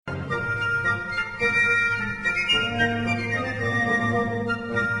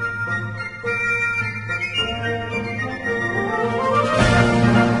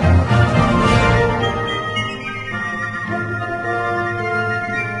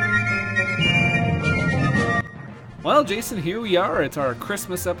Well, Jason, here we are. It's our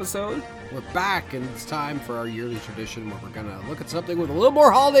Christmas episode. We're back, and it's time for our yearly tradition where we're going to look at something with a little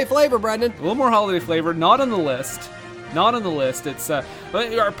more holiday flavor, Brendan. A little more holiday flavor, not on the list. Not on the list. It's our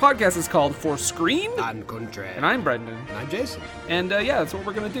podcast is called For Screen. I'm Country. And I'm Brendan. And I'm Jason. And that's what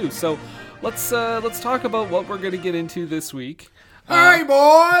we're going to do. So let's talk about what we're going to get into this week. Hey,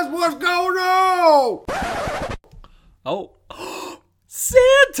 boys, what's going on? Oh,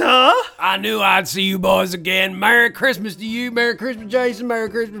 Santa! I knew I'd see you boys again. Merry Christmas to you. Merry Christmas, Jason. Merry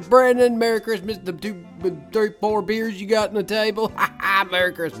Christmas, Brendan. Merry Christmas, the 2, 3, 4 beers you got on the table.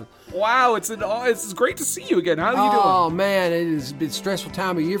 Merry Christmas. Wow, it's great to see you again. How are you doing? Oh, man, it has been a stressful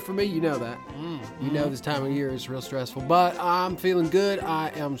time of year for me. You know that. You know this time of year is real stressful. But I'm feeling good. I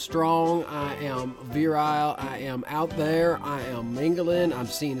am strong. I am virile. I am out there. I am mingling. I'm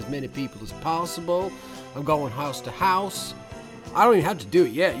seeing as many people as possible. I'm going house to house. I don't even have to do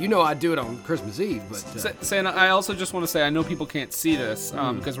it yet. You know I do it on Christmas Eve. But Santa, I also just want to say, I know people can't see this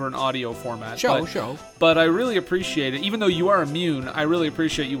because we're in audio format. Show. But I really appreciate it. Even though you are immune, I really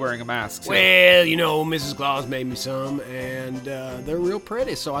appreciate you wearing a mask. So. Well, you know, Mrs. Claus made me some, and they're real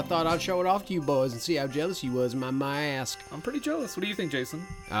pretty, so I thought I'd show it off to you boys and see how jealous you was in my mask. I'm pretty jealous. What do you think, Jason?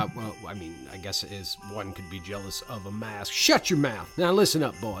 Well, I mean, I guess one could be jealous of a mask. Shut your mouth. Now listen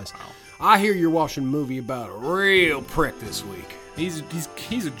up, boys. Wow. I hear you're watching a movie about a real prick this week. He's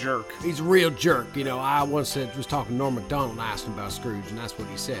a jerk. He's a real jerk. You know, I once was talking to Norm Macdonald and asked him about Scrooge, and that's what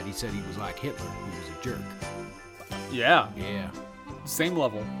he said. He said he was like Hitler. He was a jerk. Yeah. Yeah. Same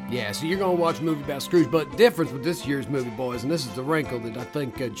level. Yeah, so you're going to watch a movie about Scrooge, but difference with this year's movie, boys, and this is the wrinkle that I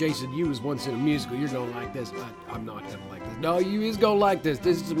think, Jason, you was once in a musical. You're going to like this. I'm not going to like this. No, you is going to like this.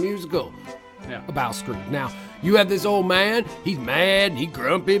 This is a musical. Yeah. About Scrooge. Now, you have this old man. He's mad and he's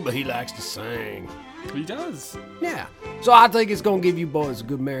grumpy, but he likes to sing. He does. Yeah. So I think it's going to give you boys a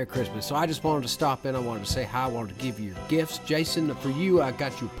good Merry Christmas. So I just wanted to stop in. I wanted to say hi. I wanted to give you your gifts. Jason, for you, I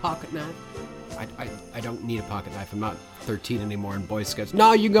got you a pocket knife. I don't need a pocket knife. I'm not 13 anymore in Boy Scouts.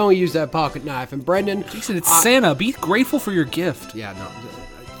 No, you're going to use that pocket knife. And Brendan... Jason, it's Santa. Be grateful for your gift. Yeah, no...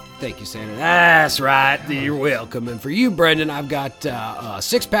 Thank you, Santa. That's right. You're welcome. And for you, Brendan, I've got a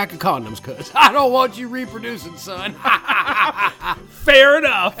 6-pack of condoms, because I don't want you reproducing, son. Fair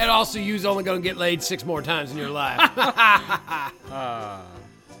enough. And also, you's only going to get laid 6 more times in your life.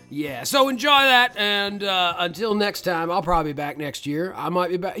 Yeah, so enjoy that. And until next time, I'll probably be back next year. I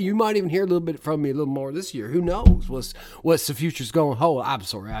might be back. You might even hear a little bit from me a little more this year. Who knows what's the future's going to hold. I'm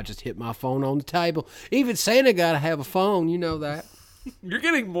sorry. I just hit my phone on the table. Even Santa got to have a phone. You know that. You're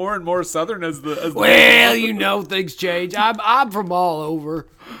getting more and more southern as the well, you know, things change. I'm from all over,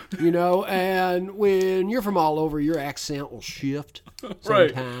 you know, and when you're from all over, your accent will shift sometimes.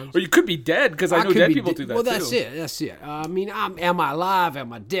 Right. Or you could be dead, because I know dead people do that well, too. Well, that's it. I mean, am I alive?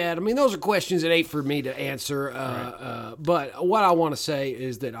 Am I dead? I mean, those are questions that ain't for me to answer. Right. But what I want to say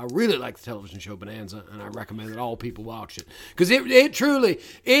is that I really like the television show Bonanza, and I recommend that all people watch it, because it truly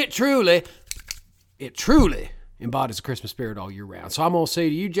embodies the Christmas spirit all year round. So I'm going to say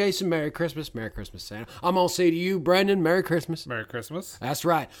to you, Jason, Merry Christmas, Santa. I'm going to say to you, Brendan, Merry Christmas. Merry Christmas. That's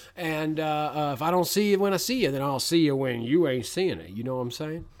right. And if I don't see you when I see you, then I'll see you when you ain't seeing it. You know what I'm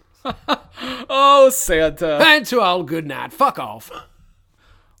saying? Oh, Santa. And to all, good night. Fuck off.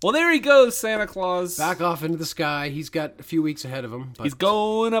 Well, there he goes, Santa Claus. Back off into the sky. He's got a few weeks ahead of him. He's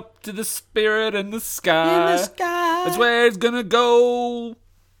going up to the spirit in the sky. In the sky. That's where he's going to go.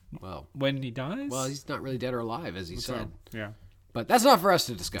 Well, when he dies? Well, he's not really dead or alive, as he said. Yeah. But that's not for us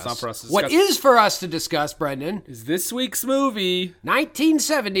to discuss. It's not for us to discuss. What is for us to discuss, Brendan, is this week's movie,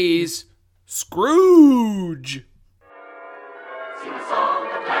 1970s Scrooge. Sing a song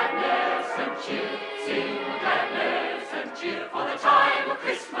of gladness and cheer. Sing of gladness and cheer. For the time of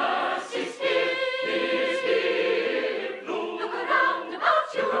Christmas is here. Is here. Look around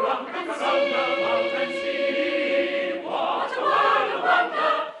about you and see what a world of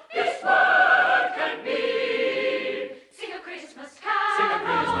wonder this world can be. Sing a Christmas carol. Sing a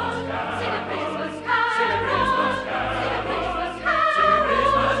Christmas carol. Sing a Christmas carol. Sing a Christmas carol. Sing a Christmas carol. Sing a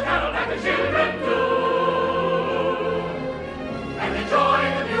Christmas carol like the children do. And the joy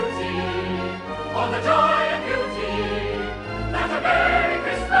and the beauty, all the joy and beauty that a Merry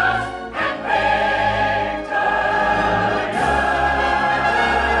Christmas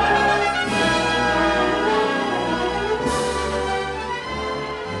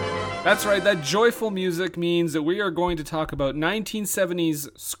That's right, that joyful music means that we are going to talk about 1970s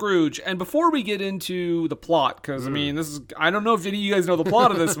Scrooge. And before we get into the plot, because, I mean, I don't know if any of you guys know the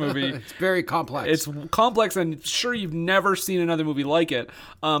plot of this movie. It's very complex. It's complex, and sure, you've never seen another movie like it.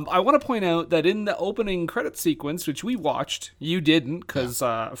 I want to point out that in the opening credit sequence, which we watched, you didn't, because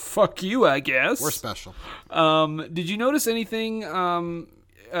fuck you, I guess. We're special. Did you notice anything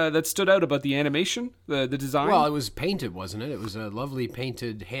that stood out about the animation, the design? Well, it was painted, wasn't it? It was a lovely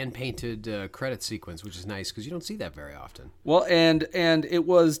painted, hand-painted credit sequence, which is nice because you don't see that very often. Well, and it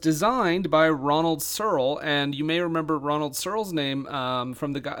was designed by Ronald Searle, and you may remember Ronald Searle's name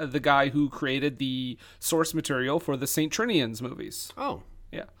from the guy who created the source material for the Saint Trinians movies. Oh,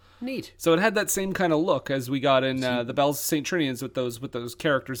 Yeah. neat. So it had that same kind of look as we got in the Bells of Saint Trinians with those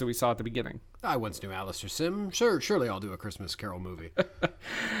characters that we saw at the beginning. I once knew Alistair Sim. Surely I'll do a Christmas Carol movie.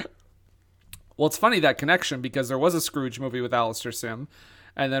 Well, it's funny, that connection, because there was a Scrooge movie with Alistair Sim,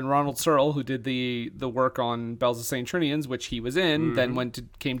 and then Ronald Searle, who did the work on Bells of Saint Trinians, which he was in, then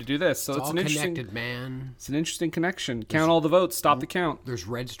came to do this. So it's all an interesting connected, man. It's an interesting connection. Count all the votes. Stop the count. There's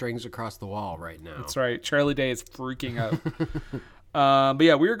red strings across the wall right now. That's right. Charlie Day is freaking out. But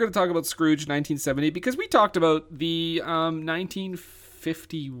yeah, we were going to talk about Scrooge 1970 because we talked about the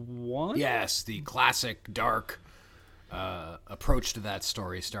 1951. Yes, the classic dark approach to that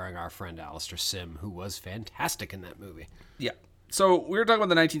story, starring our friend Alistair Sim, who was fantastic in that movie. Yeah. So we were talking about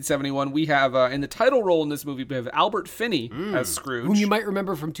the 1971. We have in the title role in this movie, we have Albert Finney as Scrooge. Whom you might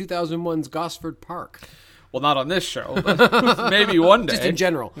remember from 2001's Gosford Park. Well, not on this show, but maybe one day. Just in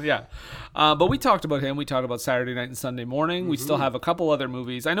general. Yeah. But we talked about him. We talked about Saturday Night and Sunday Morning. We still have a couple other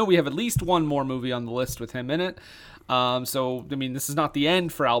movies. I know we have at least one more movie on the list with him in it. So, I mean, this is not the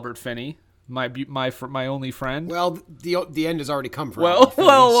end for Albert Finney, my only friend. Well, the end has already come for Well, Albert Finney,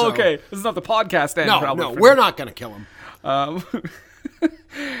 so- okay. This is not the podcast end for Albert No, Finney. we're not going to kill him.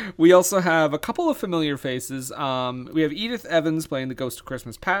 We also have a couple of familiar faces. We have Edith Evans playing the Ghost of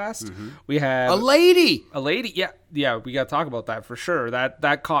Christmas Past. We have A lady! a lady. Yeah, we got to talk about that for sure.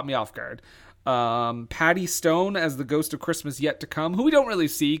 That caught me off guard. Patty Stone as the Ghost of Christmas Yet to Come, who we don't really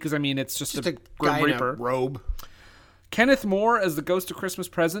see because, I mean, it's just a Guy Grim in a Reaper. robe. Kenneth Moore as the Ghost of Christmas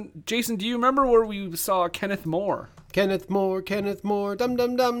Present. Jason, do you remember where we saw Kenneth Moore? Kenneth Moore, dum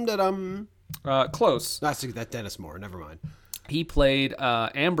dum dum da dum. Close. That's Dennis Moore, never mind. He played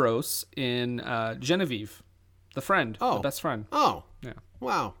Ambrose in Genevieve, the friend, the best friend. Oh, Yeah.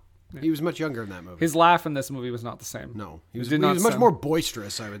 wow. He was much younger in that movie. His laugh in this movie was not the same. No, he was did not much sound- more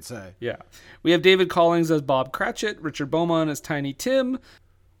boisterous, I would say. Yeah. We have David Collings as Bob Cratchit, Richard Beaumont as Tiny Tim,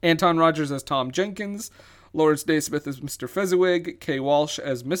 Anton Rogers as Tom Jenkins, Lawrence Naismith as Mr. Fezziwig, Kay Walsh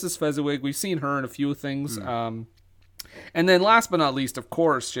as Mrs. Fezziwig. We've seen her in a few things. And then last but not least, of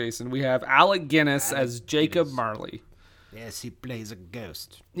course, Jason, we have Alec Guinness as Jacob Marley. Yes, he plays a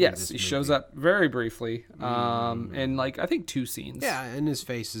ghost. Yes, he shows up very briefly in, like, I think 2 scenes. Yeah, and his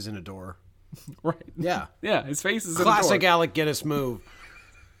face is in a door. Right. Yeah. Yeah, his face is Classic in a door. Alec Guinness move.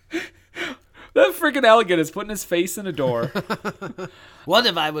 That freaking Alec Guinness putting his face in a door. What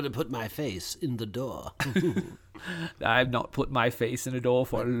if I would have put my face in the door? I've not put my face in a door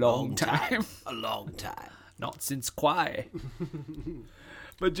for a long time. A long time. Not since Quai.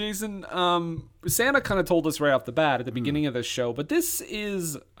 But Jason, Santa kind of told us right off the bat at the beginning of this show, but this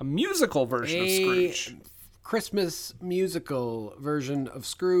is a musical version of Scrooge. Christmas musical version of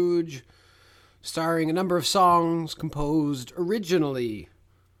Scrooge, starring a number of songs composed originally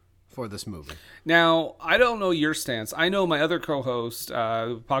for this movie. Now, I don't know your stance. I know my other co-host,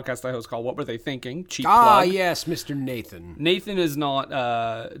 podcast I host called What Were They Thinking? Cheap plug. Yes, Mr. Nathan. Nathan is not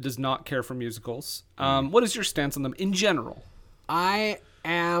does not care for musicals. What is your stance on them in general? I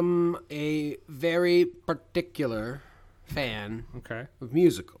am a very particular fan Okay. of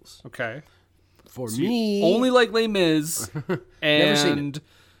musicals. Okay. For me, Only like Les Mis Never seen and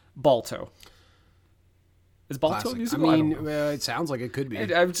Balto. Is Balto a classic. musical? I I don't mean, know. it sounds like it could be.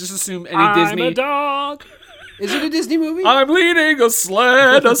 I just assume any I'm Disney. a dog. Is it a Disney movie? I'm leading a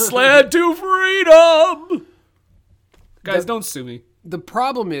sled to freedom. Guys, don't sue me. The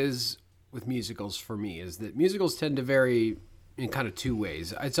problem is with musicals for me is that musicals tend to vary in kind of 2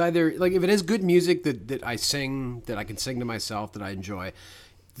 ways. It's either like if it is good music that I sing, that I can sing to myself, that I enjoy,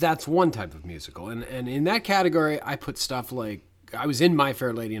 that's one type of musical. And in that category, I put stuff like, I was in My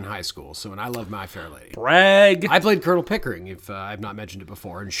Fair Lady in high school, and I love My Fair Lady. Brag. I played Colonel Pickering, if I've not mentioned it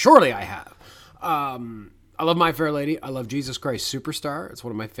before, and surely I have. I love My Fair Lady. I love Jesus Christ Superstar. It's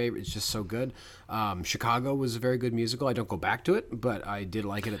one of my favorites. It's just so good. Chicago was a very good musical. I don't go back to it, but I did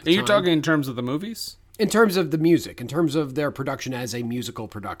like it at the Are you time. talking in terms of the movies? In terms of the music, in terms of their production as a musical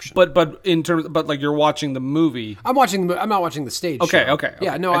production. But in terms, but like you're watching the movie. I'm not watching the stage Okay, show. okay.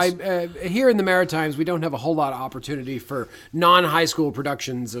 Yeah, no, here in the Maritimes, we don't have a whole lot of opportunity for non-high school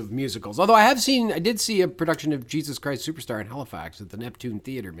productions of musicals. Although I did see a production of Jesus Christ Superstar in Halifax at the Neptune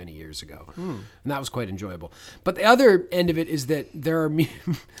Theatre many years ago. And that was quite enjoyable. But the other end of it is that there are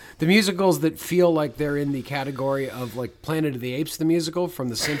the musicals that feel like they're in the category of like Planet of the Apes, the musical from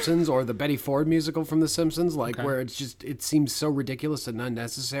The Simpsons, or the Betty Ford musical from The Simpsons, where it seems so ridiculous and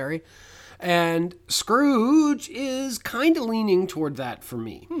unnecessary. And Scrooge is kind of leaning toward that for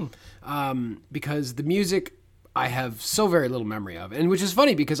me, because the music I have so very little memory of, and which is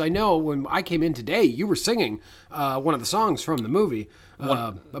funny because I know when I came in today, you were singing one of the songs from the movie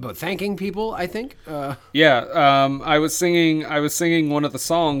about thanking people. I think. I was singing one of the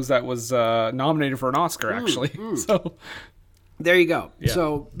songs that was nominated for an Oscar, actually. So there you go. Yeah.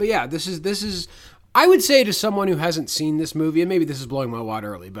 So, but yeah, this is. I would say to someone who hasn't seen this movie, and maybe this is blowing my wad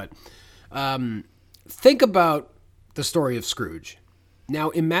early, but think about the story of Scrooge. Now,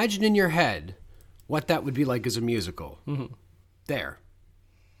 imagine in your head what that would be like as a musical. Mm-hmm. There.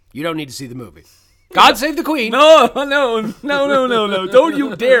 You don't need to see the movie. God save the Queen. No. Don't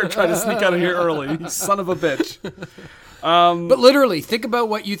you dare try to sneak out of here early, you son of a bitch. But literally, think about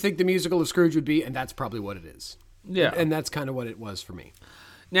what you think the musical of Scrooge would be, and that's probably what it is. Yeah. And that's kind of what it was for me.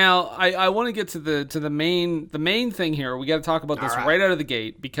 Now, I want to get to the main thing here. We got to talk about this right out of the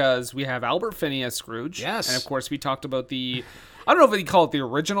gate because we have Albert Finney as Scrooge. Yes. And of course, we talked about I don't know if they call it the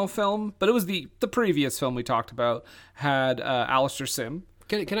original film, but it was the previous film we talked about had Alistair Sim.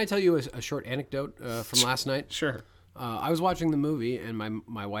 Can I tell you a short anecdote from last night? Sure. I was watching the movie, and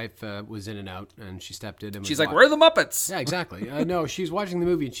my wife was in and out, and she stepped in. And she's like, "Where are the Muppets?" Yeah, exactly. No, she's watching the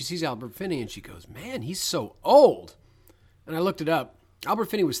movie, and she sees Albert Finney, and she goes, "Man, he's so old." And I looked it up.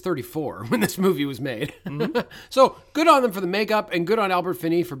 Albert Finney was 34 when this movie was made. Mm-hmm. So good on them for the makeup, and good on Albert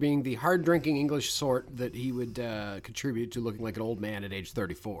Finney for being the hard-drinking English sort that he would contribute to looking like an old man at age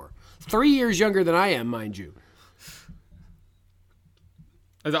 34. 3 years younger than I am, mind you.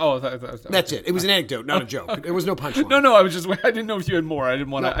 That's it. It was an anecdote, not a joke. There was no punchline. No. I didn't know if you had more. I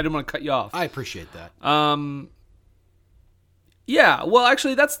didn't want to cut you off. I appreciate that. Yeah, well,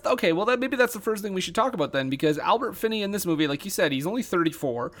 actually, that's okay. Well, maybe that's the first thing we should talk about then, because Albert Finney in this movie, like you said, he's only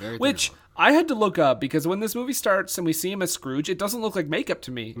 34, which I had to look up because when this movie starts and we see him as Scrooge, it doesn't look like makeup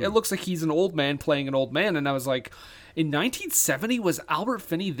to me. It looks like he's an old man playing an old man, and I was like, in 1970, was Albert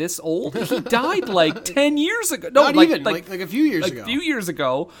Finney this old? He died like 10 years ago. No, like a few years ago. Like a few years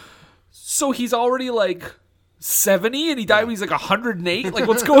ago. So he's already like 70 and he died when he's like 108. Like,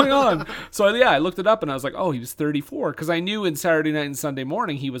 what's going on? So yeah, I looked it up and I was like, oh, he was 34, because I knew in Saturday Night and Sunday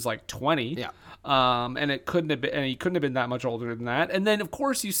Morning he was like 20. Yeah. And he couldn't have been that much older than that. And then of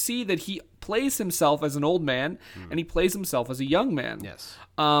course you see that he plays himself as an old man and he plays himself as a young man. Yes.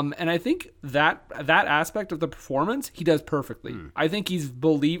 And I think that aspect of the performance he does perfectly. I think he's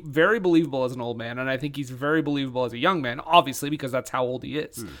very believable as an old man, and I think he's very believable as a young man, obviously, because that's how old he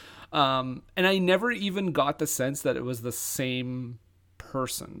is. And I never even got the sense that it was the same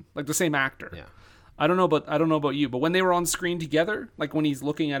person, like the same actor. Yeah. I don't know about you, but when they were on screen together, like when he's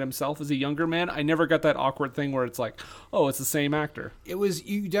looking at himself as a younger man, I never got that awkward thing where it's like, oh, it's the same actor.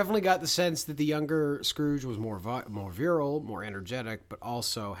 You definitely got the sense that the younger Scrooge was more virile, more energetic, but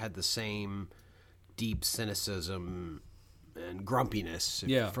also had the same deep cynicism and grumpiness,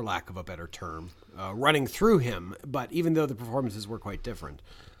 for lack of a better term, running through him. But even though the performances were quite different.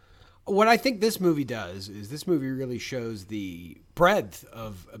 What I think this movie does is this movie really shows the breadth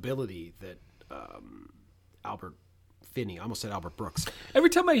of ability that Albert Finney, I almost said Albert Brooks. Every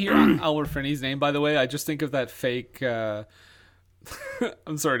time I hear Albert Finney's name, by the way, I just think of that fake...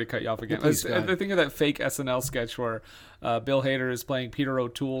 I'm sorry to cut you off again. I think of that fake SNL sketch where Bill Hader is playing Peter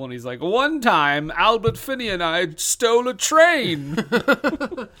O'Toole and he's like, one time Albert Finney and I stole a train.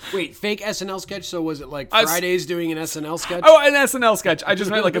 Wait, fake SNL sketch? So was it like Fridays doing an SNL sketch? Oh, an SNL sketch. I just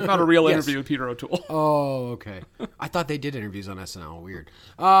meant like it's not a real interview with Peter O'Toole. Oh, okay. I thought they did interviews on SNL. Weird.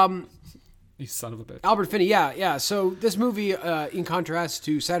 You son of a bitch. Albert Finney, yeah. So this movie, in contrast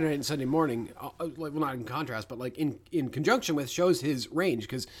to Saturday Night and Sunday Morning, not in contrast, but like in conjunction with, shows his range.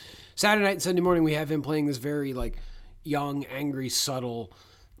 Because Saturday Night and Sunday Morning, we have him playing this very like young, angry, subtle,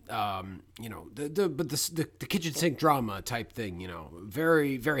 the kitchen sink drama type thing,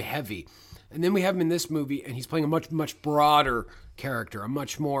 very, very heavy. And then we have him in this movie, and he's playing a much, much broader character, a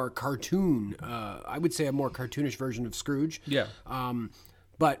much more cartoon, I would say a more cartoonish version of Scrooge. Yeah.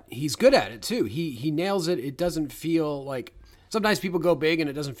 But he's good at it too. He nails it. It doesn't feel like Sometimes people go big and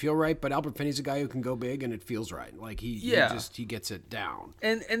it doesn't feel right, but Albert Finney's a guy who can go big and it feels right. Like he gets it down.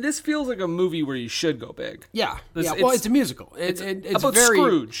 And this feels like a movie where you should go big. Yeah. Well, it's a musical. It's about very,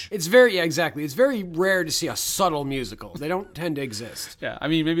 Scrooge. It's very, exactly. It's very rare to see a subtle musical. They don't tend to exist. Yeah, I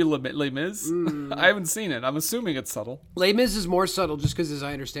mean, maybe Les Mis? I haven't seen it. I'm assuming it's subtle. Les Mis is more subtle just because, as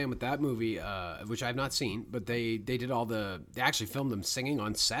I understand with that movie, which I have not seen, but they did they actually filmed them singing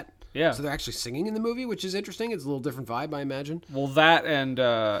on set. Yeah. So they're actually singing in the movie, which is interesting. It's a little different vibe, I imagine. Well, that and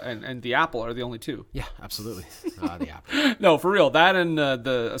The Apple are the only two. Yeah, absolutely. The Apple. No, for real. That and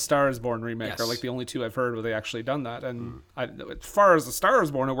the A Star Is Born remake Yes. are like the only two I've heard where they actually done that. And as far as A Star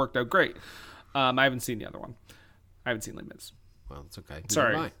Is Born, it worked out great. I haven't seen the other one. I haven't seen Les Mis. Well, it's okay.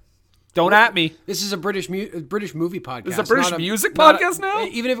 Sorry. Never mind. Don't at me. This is a British movie podcast. This is a British not music not podcast now?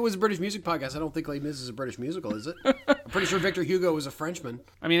 Even if it was a British music podcast, I don't think Les Mis is a British musical, is it? I'm pretty sure Victor Hugo was a Frenchman.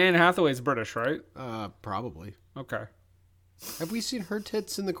 I mean, Anne Hathaway's British, right? Probably. Okay. Have we seen her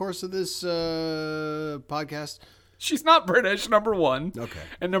tits in the course of this podcast? She's not British, number one. Okay.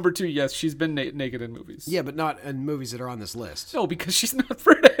 And number two, yes, she's been naked in movies. Yeah, but not in movies that are on this list. No, because she's not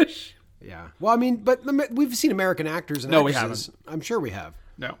British. Yeah. Well, I mean, but we've seen American actors and No, we actresses. I'm sure we have.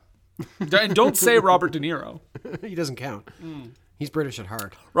 No. And don't say Robert De Niro. He doesn't count. He's British at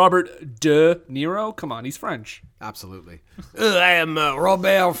heart. Robert De Niro? Come on, he's French. Absolutely. I am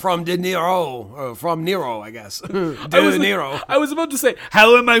Robert from De Niro. From Nero, I guess. Niro. I was about to say,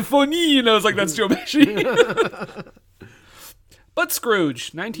 how am I funny? And I was like, that's Joe Pesci. But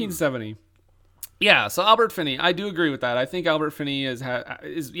Scrooge, 1970. Yeah, so Albert Finney, I do agree with that. I think Albert Finney is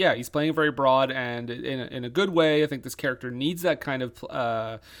he's playing very broad and in a good way. I think this character needs that kind of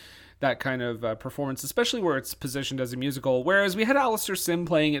performance, especially where it's positioned as a musical. Whereas we had Alistair Sim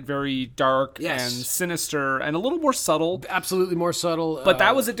playing it very dark and sinister and a little more subtle. Absolutely more subtle. But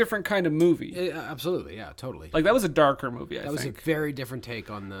that was a different kind of movie. Absolutely, yeah, totally. Like that was a darker movie. I That was a very different take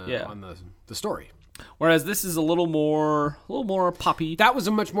on the story. Whereas this is a little more poppy. That was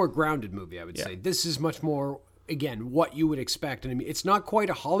a much more grounded movie, I would say. This is much more, again, what you would expect. And it's not quite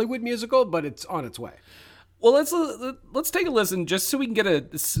a Hollywood musical, but it's on its way. Well, let's take a listen just so we can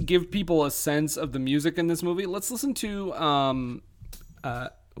give people a sense of the music in this movie. Let's listen to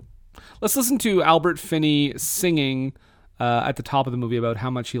Albert Finney singing at the top of the movie about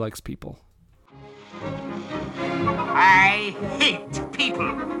how much he likes people. I hate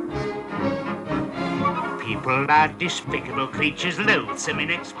people. People are despicable creatures, loathsome,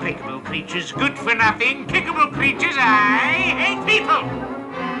 inexplicable creatures, good for nothing, kickable creatures. I hate people.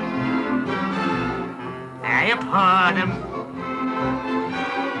 I abhor them.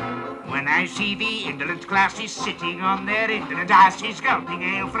 When I see the indolent classes sitting on their indolent asses, gulping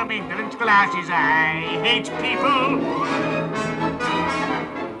ale from indolent glasses, I hate people.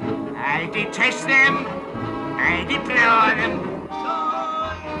 I detest them. I deplore them.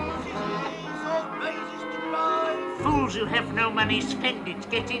 Fools who have no money, spend it.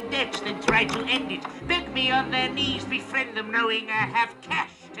 Get in debt, then try to end it. Beg me on their knees, befriend them, knowing I have cash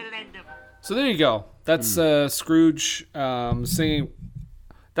to lend them. So there you go. That's Scrooge singing.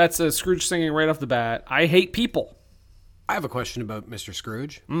 That's Scrooge singing right off the bat. I hate people. I have a question about Mr.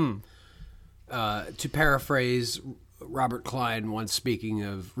 Scrooge. To paraphrase Robert Klein once speaking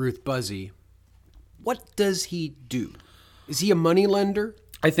of Ruth Buzzy, what does he do? Is he a moneylender?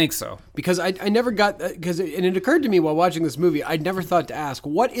 I think so. Because I never got, and it occurred to me while watching this movie, I'd never thought to ask,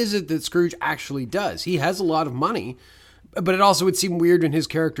 what is it that Scrooge actually does? He has a lot of money, but it also would seem weird in his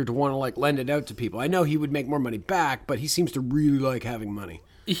character to want to lend it out to people. I know he would make more money back, but he seems to really like having money.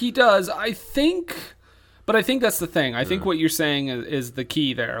 He does, I think, but I think that's the thing. I think what you're saying is the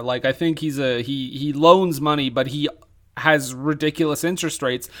key there. Like, I think he loans money, but he has ridiculous interest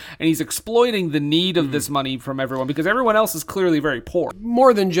rates, and he's exploiting the need of this money from everyone because everyone else is clearly very poor.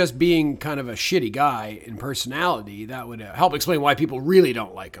 More than just being kind of a shitty guy in personality, that would help explain why people really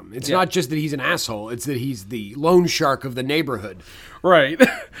don't like him. It's not just that he's an asshole, it's that he's the loan shark of the neighborhood. Right.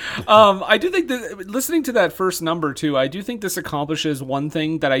 I do think that listening to that first number too, I do think this accomplishes one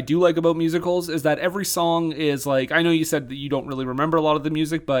thing that I do like about musicals is that every song is like, I know you said that you don't really remember a lot of the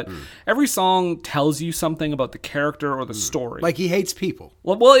music, but every song tells you something about the character or the story. Like he hates people.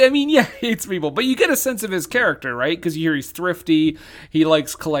 Well, I mean, yeah, he hates people, but you get a sense of his character, right? Because you hear he's thrifty, he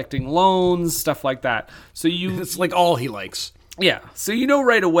likes collecting loans, stuff like that. So It's like all he likes. Yeah, so you know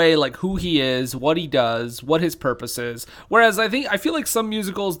right away like who he is, what he does, what his purpose is. Whereas I feel like some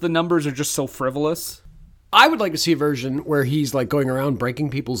musicals, the numbers are just so frivolous. I would like to see a version where he's like going around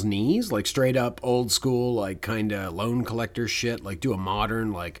breaking people's knees, like straight up old school, like kind of loan collector shit, like do a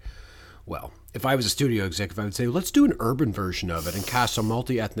modern, like, well, if I was a studio executive, I would say, let's do an urban version of it and cast a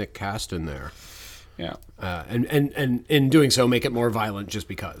multi-ethnic cast in there. Yeah. And in doing so, make it more violent just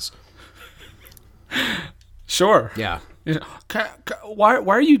because. Sure. Yeah. Why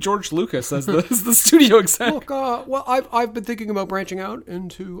are you George Lucas as the studio exec? Look, well, I've been thinking about branching out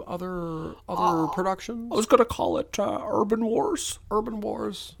into other productions. I was gonna call it Urban Wars. Urban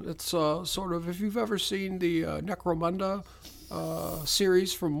Wars. It's sort of, if you've ever seen the Necromunda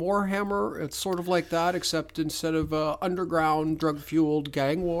series from Warhammer, it's sort of like that, except instead of underground drug-fueled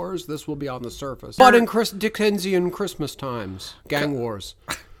gang wars, this will be on the surface. But in Dickensian Christmas times, gang wars.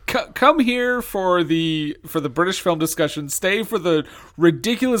 Come here for the British film discussion. Stay for the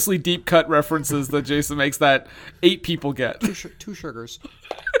ridiculously deep cut references that Jason makes that 8 people get. Two sugars.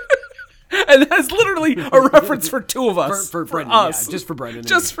 And that's literally a reference for 2 of us. For Brendan, us. yeah, just for Brendan.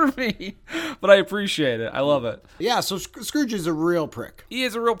 Just for me. But I appreciate it. I love it. Yeah, so Scrooge is a real prick. He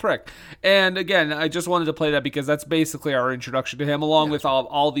is a real prick. And again, I just wanted to play that because that's basically our introduction to him, along with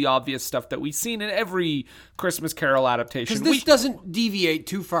all the obvious stuff that we've seen in every Christmas Carol adaptation. Because this doesn't deviate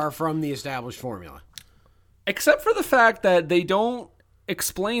too far from the established formula. Except for the fact that they don't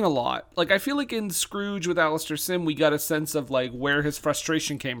explain a lot. Like, I feel like in Scrooge with Alistair Sim, we got a sense of like where his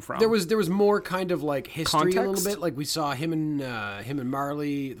frustration came from. There was more kind of like history a Context? little bit. Like we saw him and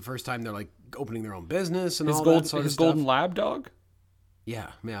Marley the first time they're like opening their own business and his all gold, that sort of his stuff. golden lab dog. Yeah,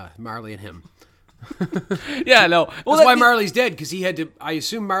 Marley and him. Yeah, no. Well, That's why Marley's dead, because he had to. I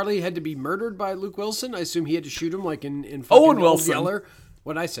assume Marley had to be murdered by Luke Wilson. I assume he had to shoot him like in fucking Owen Old Wilson. Yeller.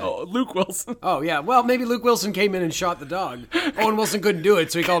 What'd I say? Oh, Luke Wilson. Oh, yeah. Well, maybe Luke Wilson came in and shot the dog. Owen Wilson couldn't do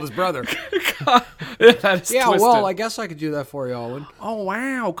it, so he called his brother. Yeah, that is Yeah, twisted. well, I guess I could do that for you, Owen. Oh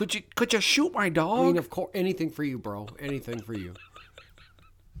wow! Could you shoot my dog? I mean, of course, anything for you, bro. Anything for you.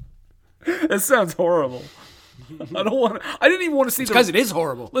 It sounds horrible. I don't want. I didn't even want to see Because it is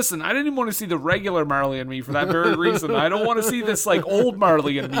horrible. Listen, I didn't even want to see the regular Marley and Me for that very reason. I don't want to see this like old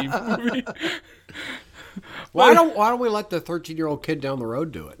Marley and Me movie. Why don't we let the 13-year-old kid down the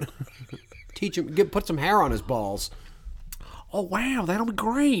road do it? Teach him, put some hair on his balls. Oh wow, that'll be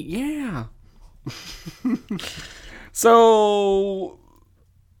great. Yeah. So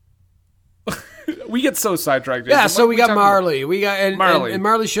we get so sidetracked. Yeah, Jason. so What we are got talking Marley. We got Marley. and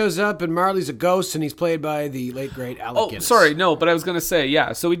Marley shows up, and Marley's a ghost, and he's played by the late great Alec Oh, Guinness. sorry, no, but I was gonna say,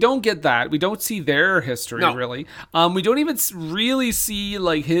 yeah. So we don't get that. We don't see their history No. really. We don't even really see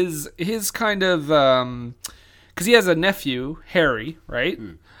like his kind of because he has a nephew, Harry, right?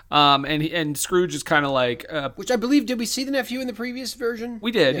 And Scrooge is kind of like Which I believe, did we see the nephew in the previous version?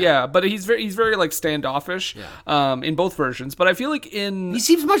 we did, yeah. But he's very like standoffish in both versions. But I feel like He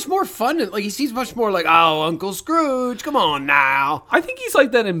seems much more fun. Like he seems much more like, oh, Uncle Scrooge, come on now. I think he's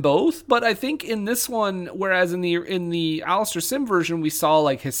like that in both, but I think in this one, whereas in the Alistair Sim version, we saw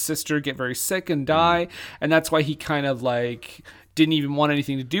like his sister get very sick and die, and that's why he kind of like didn't even want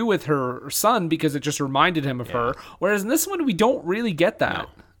anything to do with her son because it just reminded him of her. Whereas in this one, we don't really get that.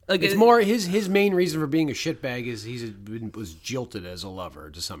 Like It's more his main reason for being a shitbag is was jilted as a lover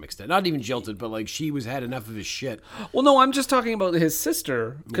to some extent. Not even jilted, but like she had enough of his shit. Well, no, I'm just talking about his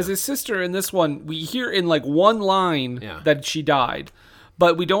sister because his sister in this one, we hear in like one line that she died.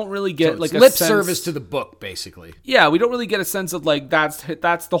 But we don't really get like a lip sense, service to the book, basically. Yeah, we don't really get a sense of like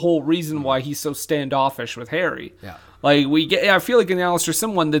that's the whole reason why he's so standoffish with Harry. Yeah. Like we get, I feel like in the Alistair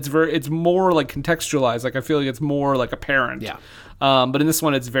Sim one, it's more like contextualized. Like I feel like it's more like apparent. Yeah. But in this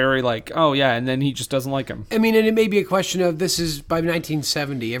one, it's very like, oh yeah, and then he just doesn't like him. I mean, and it may be a question of this is by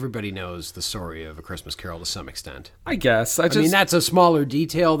 1970. Everybody knows the story of A Christmas Carol to some extent. I guess. I mean, that's a smaller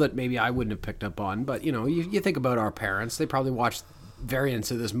detail that maybe I wouldn't have picked up on. But you know, you think about our parents; they probably watched variants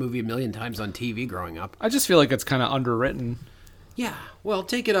of this movie a million times on TV growing up. I just feel like it's kind of underwritten. Yeah, well,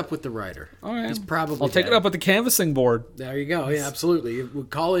 take it up with the writer. All right. He's probably I'll take it up with the canvassing board. There you go. Yeah, absolutely.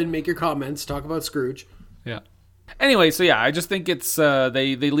 Call in, make your comments, talk about Scrooge. Yeah. Anyway, so yeah, I just think it's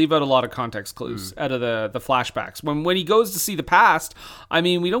they leave out a lot of context clues out of the flashbacks. When he goes to see the past, I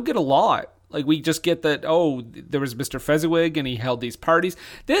mean, we don't get a lot. Like, we just get that, oh, there was Mr. Fezziwig and he held these parties.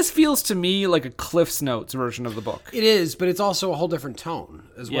 This feels to me like a Cliff's Notes version of the book. It is, but it's also a whole different tone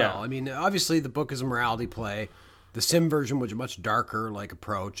as well. Yeah. I mean, obviously the book is a morality play. The Sim version was a much darker like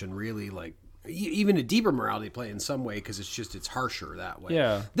approach and really like even a deeper morality play in some way because it's harsher that way.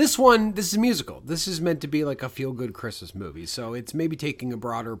 Yeah. This is a musical. This is meant to be like a feel-good Christmas movie. So it's maybe taking a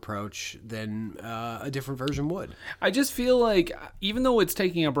broader approach than a different version would. I just feel like, even though it's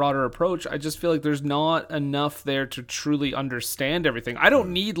taking a broader approach, I just feel like there's not enough there to truly understand everything. I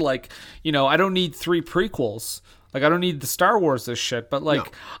don't need I don't need 3 prequels. Like, I don't need the Star Wars this shit, but like...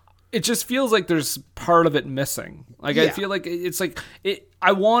 No. It just feels like there's part of it missing. Like, I feel like it's like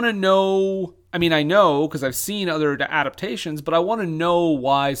I want to know I mean, I know because I've seen other adaptations, but I want to know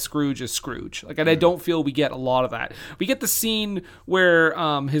why Scrooge is Scrooge. Like, and I don't feel we get a lot of that. We get the scene where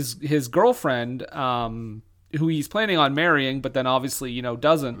his girlfriend, who he's planning on marrying, but then obviously,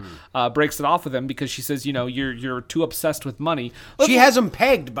 doesn't, breaks it off with him because she says, you're too obsessed with money. She has him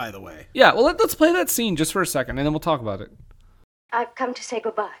pegged, by the way. Yeah, well, let's play that scene just for a second, and then we'll talk about it. I've come to say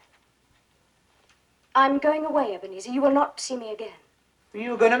goodbye. I'm going away, Ebenezer. You will not see me again.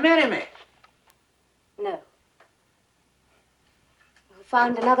 You're gonna marry me? No. You'll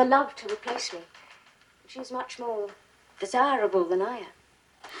find another love to replace me. She's much more desirable than I am.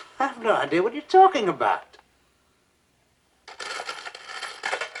 I've no idea what you're talking about.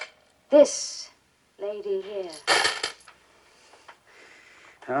 This lady here.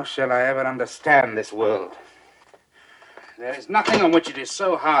 How shall I ever understand this world? There is nothing on which it is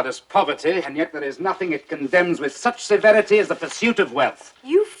so hard as poverty, and yet there is nothing it condemns with such severity as the pursuit of wealth.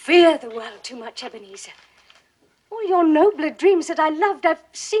 You fear the world too much, Ebenezer. All your nobler dreams that I loved, I've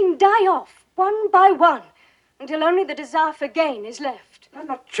seen die off, one by one, until only the desire for gain is left. I'm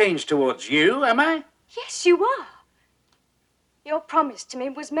not changed towards you, am I? Yes, you are. Your promise to me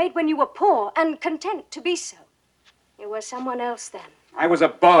was made when you were poor and content to be so. You were someone else then. I was a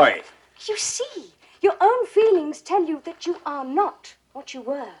boy. You see, your own feelings tell you that you are not what you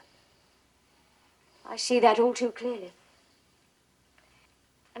were. I see that all too clearly.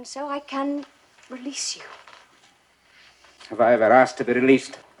 And so I can release you. Have I ever asked to be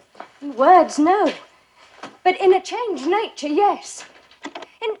released? In words, no. But in a changed nature, yes.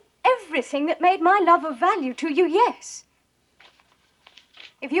 In everything that made my love of value to you, yes.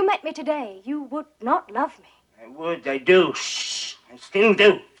 If you met me today, you would not love me. I would, I do. Shh, I still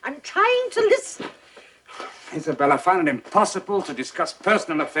do. I'm trying to listen. Isabel, I find it impossible to discuss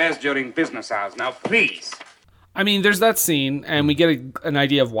personal affairs during business hours. Now, please. I mean, there's that scene, and we get an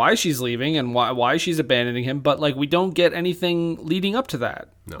idea of why she's leaving and why she's abandoning him, but, like, we don't get anything leading up to that.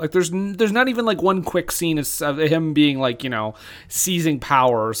 No. Like, there's not even, like, one quick scene of him being, like, seizing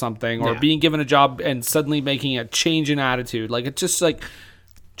power or something, or being given a job and suddenly making a change in attitude. Like, it's just like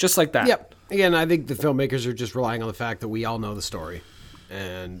that. Yep. Again, I think the filmmakers are just relying on the fact that we all know the story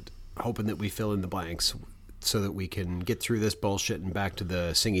and hoping that we fill in the blanks so that we can get through this bullshit and back to the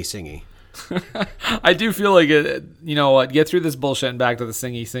singy. I do feel like get through this bullshit and back to the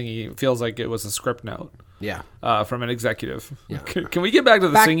singy. It feels like it was a script note. Yeah. From an executive. Yeah. Can we get back to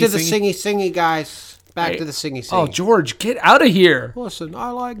the singy? Back to the singy, guys. Back to the singy. Oh, George, get out of here. Listen,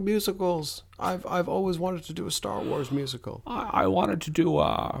 I like musicals. I've always wanted to do a Star Wars musical. I wanted to do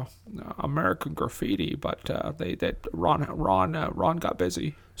American Graffiti, but Ron got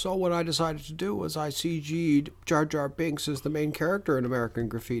busy. So what I decided to do was I CG'd Jar Jar Binks as the main character in American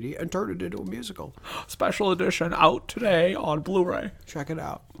Graffiti and turned it into a musical. Special edition out today on Blu-ray. Check it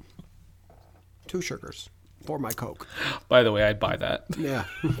out. 2 sugars for my Coke. By the way, I'd buy that. Yeah,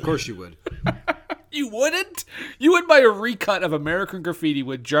 of course you would. You wouldn't? You would buy a recut of American Graffiti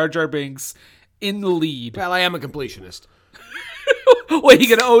with Jar Jar Binks in the lead. Well, I am a completionist. Wait,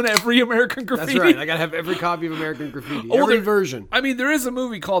 you gonna own every American Graffiti? That's right. I gotta have every copy of American Graffiti. Every version. I mean, there is a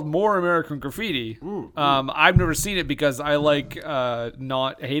movie called More American Graffiti. I've never seen it because I like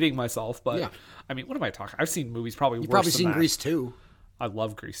not hating myself. But I mean, what am I talking? I've seen movies probably worse. You've probably than seen that. Grease 2. I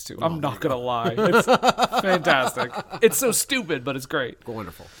love Grease 2. I'm not gonna lie. It's fantastic. It's so stupid, but it's great.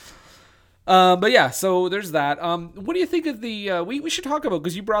 Wonderful. But yeah, so there's that. What do you think of the? We should talk about,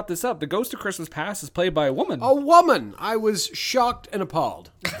 because you brought this up. The Ghost of Christmas Past is played by a woman. A woman. I was shocked and appalled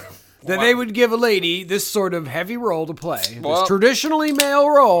that they would give a lady this sort of heavy role to play. This traditionally male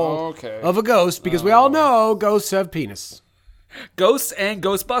role of a ghost, because we all know ghosts have penis. Ghosts and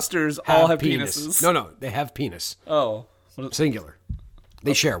Ghostbusters all have penises. No, they have penis. Oh, singular.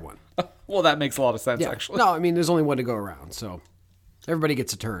 They share one. Well, that makes a lot of sense, actually. No, I mean, there's only one to go around, so everybody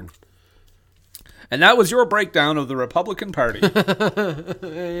gets a turn. And that was your breakdown of the Republican Party.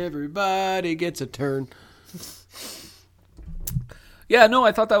 Everybody gets a turn. Yeah, no,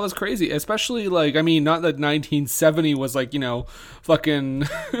 I thought that was crazy. Especially, like, I mean, not that 1970 was like, fucking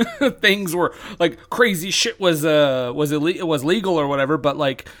things were like crazy shit was legal or whatever, but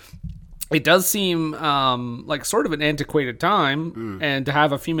like it does seem like sort of an antiquated time, and to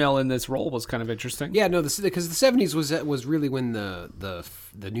have a female in this role was kind of interesting. Yeah, no, because the 70s was really when the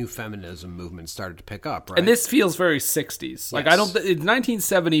new feminism movement started to pick up, right? And this feels very 60s. Like, it's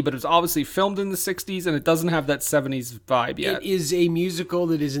 1970, but it's obviously filmed in the 60s, and it doesn't have that 70s vibe yet. It is a musical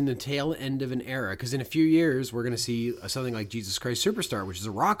that is in the tail end of an era, because in a few years, we're going to see something like Jesus Christ Superstar, which is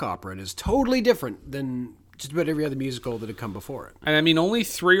a rock opera, and is totally different than just about every other musical that had come before it. And I mean, only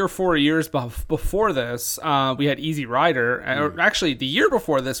 3 or 4 years before this, we had Easy Rider. Or actually, the year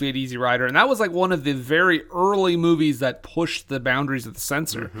before this, we had Easy Rider. And that was like one of the very early movies that pushed the boundaries of the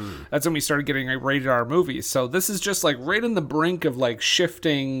censor. That's when we started getting like, rated R movies. So this is just like right in the brink of like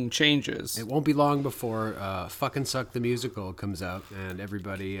shifting changes. It won't be long before Fucking Suck the Musical comes out and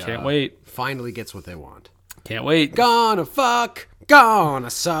everybody Can't wait. finally gets what they want. Can't wait. Gonna fuck, gonna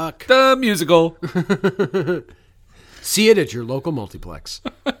suck. The musical. See it at your local multiplex.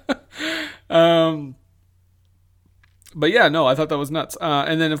 But yeah, no, I thought that was nuts.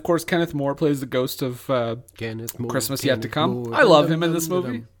 And then, of course, Kenneth More plays the ghost of Kenneth More, Christmas Yet to Kenneth Come. More. I love him in this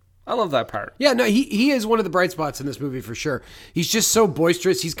movie. I love that part. Yeah, no, he is one of the bright spots in this movie for sure. He's just so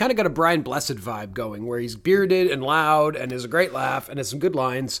boisterous. He's kind of got a Brian Blessed vibe going, where he's bearded and loud and has a great laugh and has some good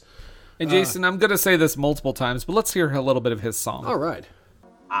lines. And Jason, I'm going to say this multiple times, but let's hear a little bit of his song. All right.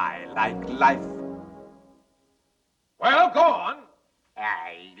 I like life. Well, go on.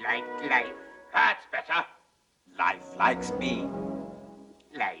 I like life. That's better. Life likes me.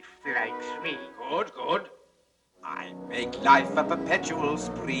 Life likes me. Good, good. I make life a perpetual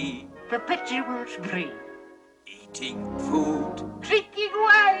spree. Perpetual spree. Eating food, Drinking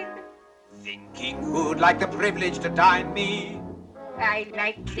wine. thinking who'd like the privilege to dine me. I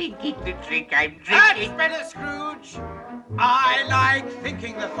like drinking the drink I'm That's drinking. better, Scrooge. I like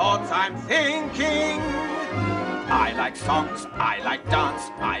thinking the thoughts I'm thinking. I like songs, I like dance,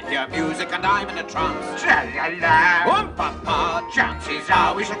 I hear music and I'm in a trance. Tra-la-la. Papa, chances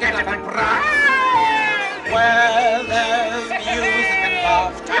are we shall get up and prance. Where there's music and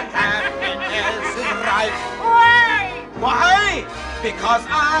laughter, happiness is rife. Why? Why? Because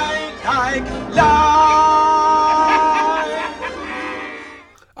I like life.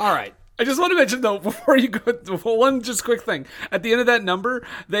 All right. I just want to mention, though, before you go, one just quick thing. At the end of that number,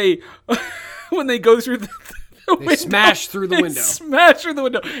 they, when they go through the window, smash through the they window. Smash through the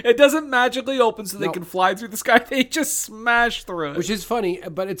window. It doesn't magically open so they No. can fly through the sky. They just smash through it. Which is funny,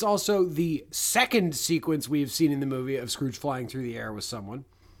 but it's also the second sequence we have seen in the movie of Scrooge flying through the air with someone.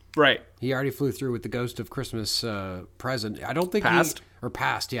 Right. He already flew through with the Ghost of Christmas Present. I don't think Past?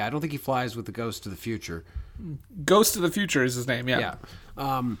 past. Yeah, I don't think he flies with the Ghost of the Future. Ghost of the Future is his name, yeah. Yeah.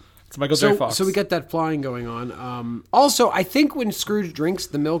 It's Michael J. So, Fox. so we get that flying going on. Also, I think when Scrooge drinks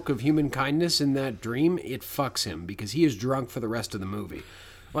the milk of human kindness in that dream, it fucks him because he is drunk for the rest of the movie.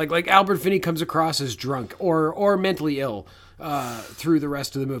 Like Albert Finney comes across as drunk or mentally ill through the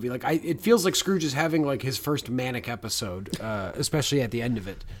rest of the movie. It feels like Scrooge is having like his first manic episode, especially at the end of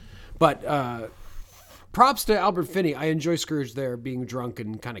it. But props to Albert Finney. I enjoy Scrooge there being drunk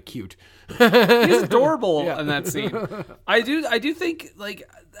and kind of cute. He's adorable in that scene. I do think like,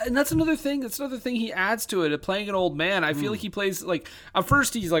 and that's another thing. That's another thing he adds to it. Playing an old man, I feel like he plays like at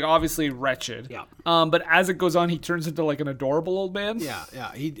first he's like obviously wretched. Yeah. But as it goes on, he turns into like an adorable old man. Yeah.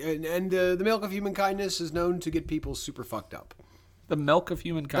 The milk of human kindness is known to get people super fucked up. The milk of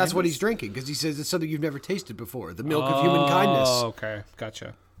human kindness. That's what he's drinking because he says it's something you've never tasted before. The milk of human kindness. Oh, okay,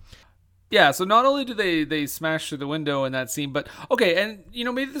 gotcha. Yeah, so not only do they smash through the window in that scene, but okay, and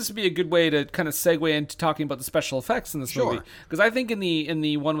maybe this would be a good way to kind of segue into talking about the special effects in this movie, because I think in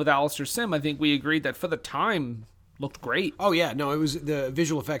the one with Alistair Sim, I think we agreed that for the time looked great. Oh yeah, no, it was the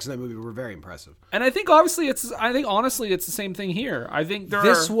visual effects in that movie were very impressive. And I think honestly it's the same thing here. I think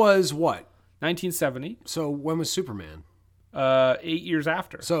This was what? 1970. So when was Superman? 8 years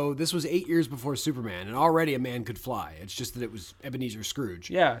after. So this was 8 years before Superman, and already a man could fly. It's just that it was Ebenezer Scrooge.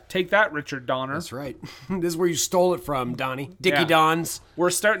 Yeah, take that, Richard Donner. That's right. This is where you stole it from, Donnie. Dickie Yeah. Dons. We're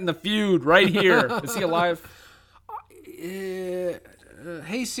starting the feud right here. Is he alive?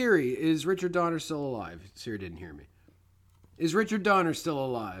 Hey Siri, is Richard Donner still alive? Siri didn't hear me. Is Richard Donner still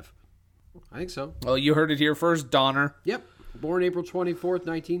alive? I think so. Well, you heard it here first, Donner. Yep. Born April 24th,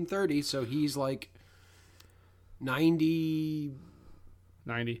 1930, so he's like 90.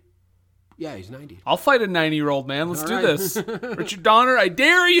 90. Yeah, he's 90. I'll fight a 90-year-old man. Let's All do right. this. Richard Donner, I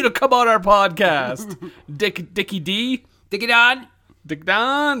dare you to come on our podcast. Dickie D. Dickie Don. Dick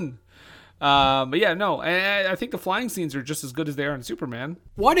Don. But yeah, no, I think the flying scenes are just as good as they are in Superman.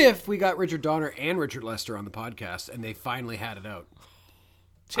 What if we got Richard Donner and Richard Lester on the podcast and they finally had it out?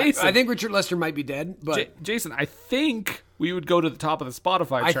 Jason, I think Richard Lester might be dead, but Jason, I think we would go to the top of the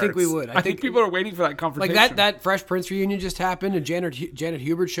Spotify charts. I think we would. I think people are waiting for that like confrontation. that Fresh Prince reunion just happened, and Janet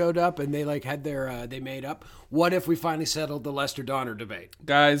Hubert showed up, and they like had their they made up. What if we finally settled the Lester Donner debate?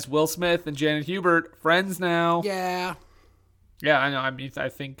 Guys, Will Smith and Janet Hubert, friends now. Yeah. Yeah, I know. I mean, I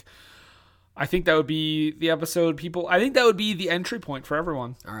think I think that would be the episode I think that would be the entry point for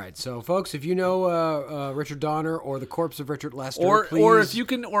everyone. All right, so folks, if you know Richard Donner or the corpse of Richard Lester, please...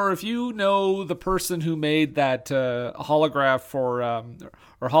 or if you know the person who made that hologram for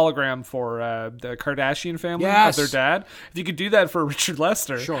the Kardashian family of their dad, if you could do that for Richard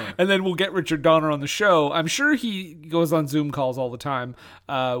Lester, sure, and then we'll get Richard Donner on the show. I'm sure he goes on Zoom calls all the time.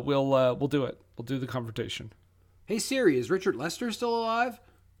 We'll do it. We'll do the confrontation. Hey Siri, is Richard Lester still alive?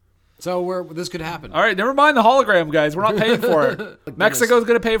 So this could happen. All right, never mind the hologram, guys. We're not paying for it. Mexico's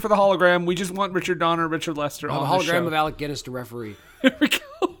going to pay for the hologram. We just want Richard Donner, Richard Lester on the hologram show. of Alec Guinness to referee. Here we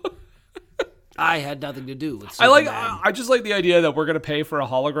go. I had nothing to do with. I just like the idea that we're going to pay for a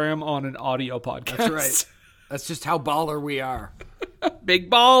hologram on an audio podcast. That's right. That's just how baller we are. Big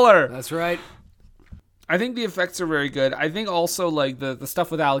baller. That's right. I think the effects are very good. I think also like the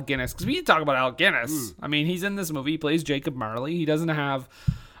stuff with Alec Guinness, because we need to talk about Alec Guinness. I mean, he's in this movie. He plays Jacob Marley. He doesn't have.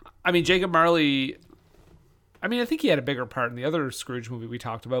 I mean, Jacob Marley, I think he had a bigger part in the other Scrooge movie we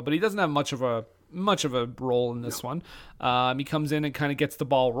talked about, but he doesn't have much of a role in this one. He comes in and kind of gets the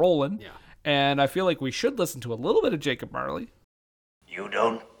ball rolling. Yeah. And I feel like we should listen to a little bit of Jacob Marley. You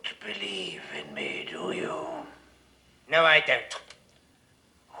don't believe in me, do you? No, I don't.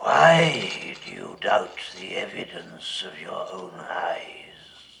 Why do you doubt the evidence of your own eyes?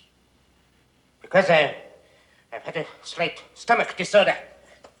 Because I've had a slight stomach disorder.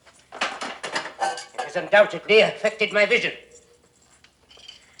 It has undoubtedly affected my vision.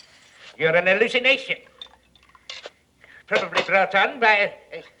 You're an hallucination. Probably brought on by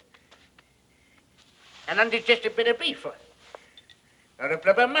an undigested bit of beef, or a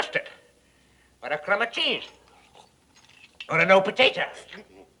blubber mustard, or a crumb of cheese, or an old potato.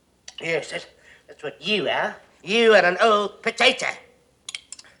 Yes, that's what you are. You are an old potato.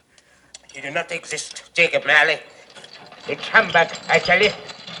 You do not exist, Jacob Marley. It's humbug, I tell you.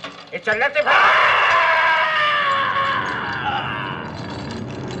 It's a lot of...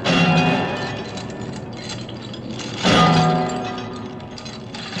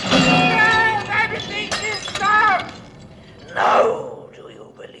 Now do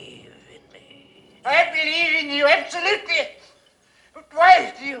you believe in me? I believe in you, absolutely. But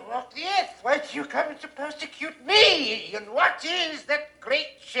why do you walk the earth? Why do you come to persecute me? And what is that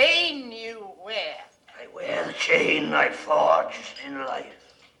great chain you wear? I wear the chain I forged in life.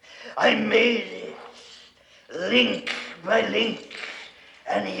 I made it, link by link,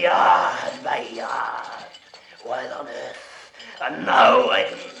 and yard by yard, while on earth. And now I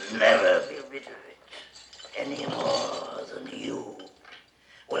can never be rid of it, any more than you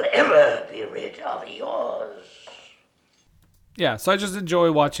will ever be rid of yours. Yeah, so I just enjoy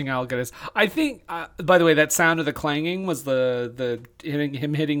watching Alec Guinness. I think, by the way, that sound of the clanging was the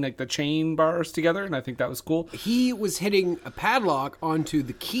hitting like the chain bars together, and I think that was cool. He was hitting a padlock onto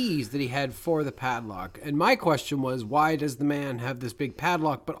the keys that he had for the padlock, and my question was, why does the man have this big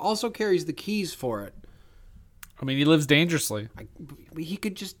padlock, but also carries the keys for it? I mean, he lives dangerously. He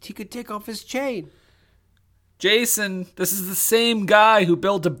could take off his chain. Jason, this is the same guy who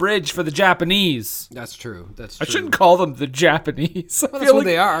built a bridge for the Japanese. That's true. I shouldn't call them the Japanese. Well, that's what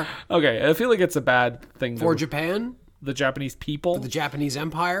they are. Okay, I feel like it's a bad thing. For Japan? The Japanese people? The Japanese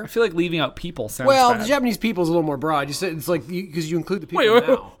Empire? I feel like leaving out people sounds bad. The Japanese people is a little more broad. You said it's like, because you include the people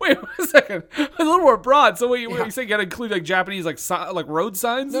now. Wait a second. A little more broad. So wait, you saying you gotta include like Japanese like road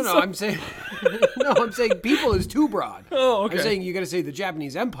signs? No, I'm saying people is too broad. Oh, okay. I'm saying you gotta say the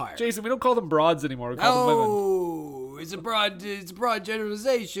Japanese Empire. Jason, we don't call them broads anymore. We call them women. It's a broad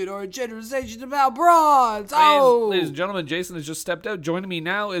generalization, or a generalization about broads. Ladies and gentlemen, Jason has just stepped out. Joining me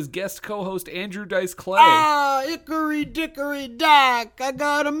now is guest co-host Andrew Dice Clay. Hickory dickory dock, I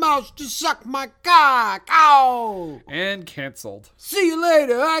got a mouse to suck my cock. Ow! And canceled. See you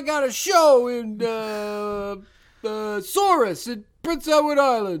later. I got a show in Saurus in Prince Edward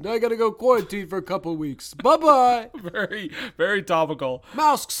Island. I gotta go quarantine for a couple weeks. Bye-bye. Very, very topical.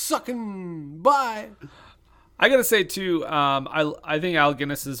 Mouse sucking. Bye. I gotta say too, I think Alec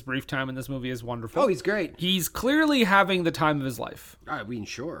Guinness's brief time in this movie is wonderful. Oh, he's great. He's clearly having the time of his life. I mean,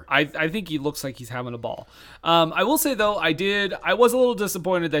 sure. I think he looks like he's having a ball. I will say though, I was a little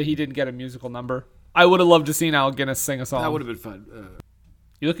disappointed that he didn't get a musical number. I would have loved to seen Alec Guinness sing a song. That would have been fun.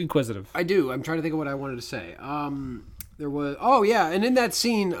 You look inquisitive. I do. I'm trying to think of what I wanted to say. There was, and in that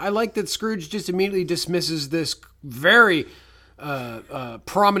scene, I like that Scrooge just immediately dismisses this very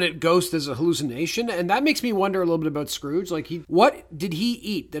prominent ghost as a hallucination, and that makes me wonder a little bit about Scrooge. Like, what did he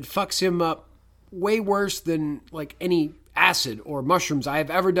eat that fucks him up way worse than like any acid or mushrooms I have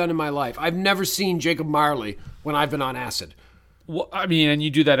ever done in my life? I've never seen Jacob Marley when I've been on acid. Well, I mean, and you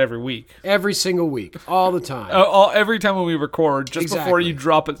do that every week. Every single week, all the time. Every time when we record, just before you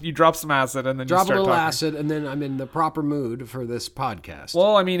drop it, you drop some acid and then Drop you start a little talking. acid, and then I'm in the proper mood for this podcast.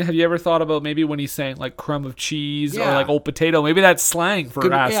 Well, I mean, have you ever thought about maybe when he's saying like crumb of cheese or Yeah. like old potato? Maybe that's slang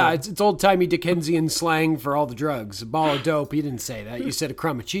for acid. Yeah, it's old-timey Dickensian slang for all the drugs. A ball of dope, you didn't say that. You said a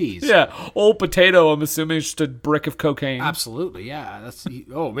crumb of cheese. Yeah, old potato, I'm assuming is just a brick of cocaine. Absolutely, yeah.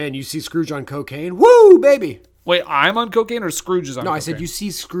 Oh, man, you see Scrooge on cocaine? Woo, baby! Wait, I'm on cocaine or Scrooge is on cocaine? No, I said you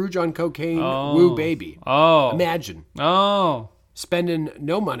see Scrooge on cocaine, woo, baby. Oh. Imagine. Oh. Spending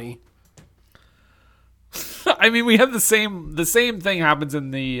no money. I mean, we have the same thing happens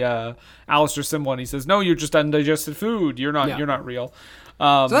in the Alistair Sim one. He says, "No, you're just undigested food. You're not real."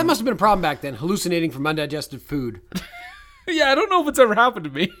 So that must have been a problem back then, hallucinating from undigested food. Yeah, I don't know if it's ever happened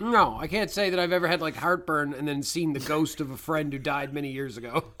to me. No, I can't say that I've ever had like heartburn and then seen the ghost of a friend who died many years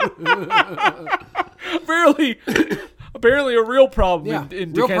ago. Apparently a real problem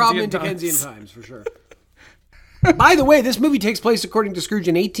in real problem in Dickensian Dickensian times, for sure. By the way, this movie takes place, according to Scrooge,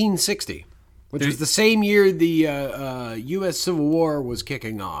 in 1860, which was the same year the U.S. Civil War was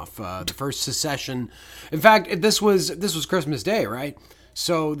kicking off, the first secession. In fact, this was Christmas Day, right?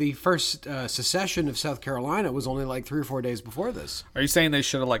 So the first secession of South Carolina was only like 3 or 4 days before this. Are you saying they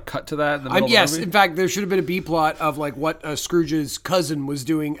should have like cut to that in the middle Yes, of the in movie? fact, there should have been a B plot of like what Scrooge's cousin was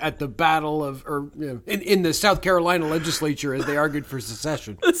doing at the battle of, or in the South Carolina legislature as they argued for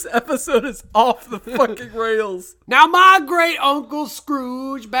secession. This episode is off the fucking rails. Now, my great uncle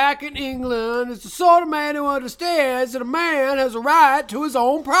Scrooge back in England is the sort of man who understands that a man has a right to his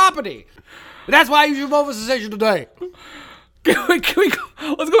own property. But that's why you should vote for secession today. Let's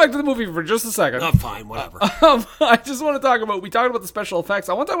go back to the movie for just a second. Fine, whatever. I just want to talk about, we talked about the special effects.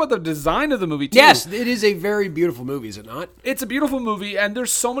 I want to talk about the design of the movie, too. Yes, it is a very beautiful movie, is it not? It's a beautiful movie, and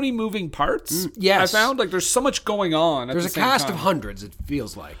there's so many moving parts. Yes. I found, like, there's so much going on at There's the a same cast time. of hundreds, it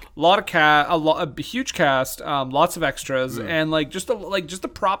feels like. A huge cast, lots of extras, and, like, just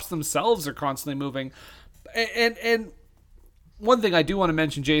the props themselves are constantly moving. And one thing I do want to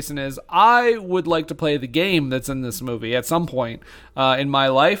mention, Jason, is I would like to play the game that's in this movie at some point in my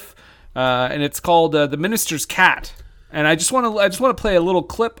life, and it's called The Minister's Cat. And I just want to play a little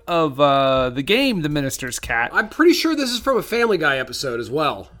clip of the game, The Minister's Cat. I'm pretty sure this is from a Family Guy episode as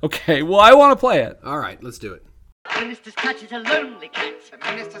well. Okay, well, I want to play it. All right, let's do it. The minister's cat is a lonely cat. The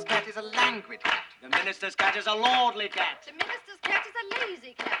minister's cat is a languid cat. The minister's cat is a lordly cat. The minister's cat is a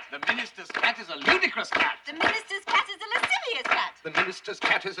lazy cat. The minister's cat is a ludicrous cat. The minister's cat is a lascivious cat. The minister's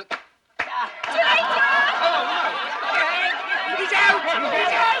cat is a... He's out!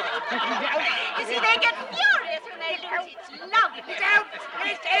 He's out! You see, they get furious when they lose. It's lovely. He's out!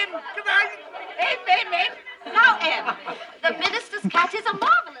 It's M! Come on! M! Now, M. The minister's cat is a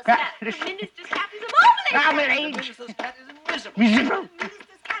marvelous cat. The minister's cat is a marvelous cat. The minister's cat is a miserable. The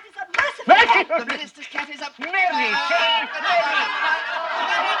minister's cat is a merciful cat. The minister's cat is a merry.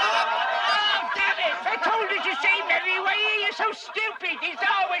 Damn it! I told you to say merry. Why are you so stupid? He's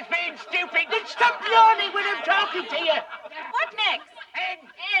always been stupid. Then stop yawning when I'm talking to you. What next?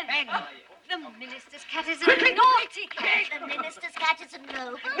 N. The minister's cat is a naughty cat. The minister's cat is a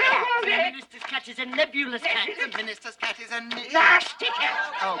noble cat. The minister's cat is a nebulous cat. The minister's cat is a... Nasty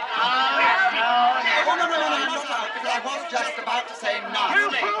cat. Oh, no. I was just about to say You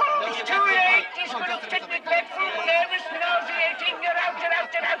fool! It's too late. This will fit me dreadful, nervous, nauseating. You're out, you're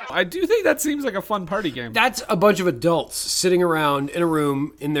out, you're out. I do think that seems like a fun party game. That's a bunch of adults sitting around in a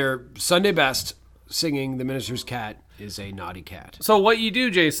room in their Sunday best singing The Minister's Cat is a Naughty Cat. So what you do,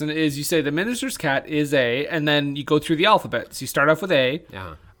 Jason, is you say the minister's cat is A, and then you go through the alphabet. So you start off with A.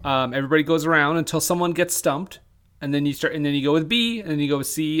 Yeah. Everybody goes around until someone gets stumped, and then you go with B, and then you go with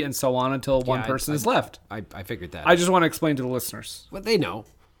C, and so on until one person is left. I figured that. I just want to explain to the listeners. Well, they know.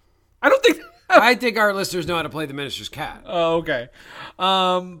 I don't think. I think our listeners know how to play The Minister's Cat. Oh, okay.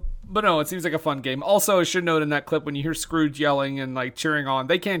 But no, it seems like a fun game. Also, I should note in that clip when you hear Scrooge yelling and like cheering on,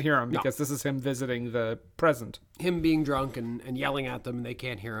 they can't hear him because this is him visiting the present. Him being drunk and yelling at them, and they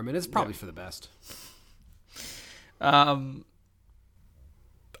can't hear him, and it's probably for the best. But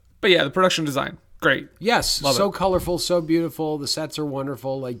yeah, the production design, great. Yes, Love so it. colorful, so beautiful. The sets are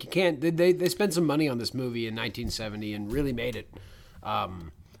wonderful. Like you can't. They spent some money on this movie in 1970 and really made it.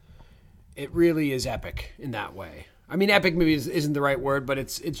 It really is epic in that way. I mean, epic movie isn't the right word, but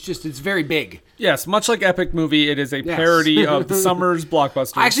it's very big. Yes, much like Epic Movie, it is a parody of the summer's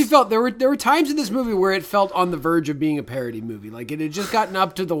blockbusters. I actually felt there were times in this movie where it felt on the verge of being a parody movie. Like it had just gotten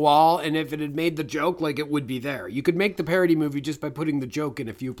up to the wall, and if it had made the joke, like it would be there. You could make the parody movie just by putting the joke in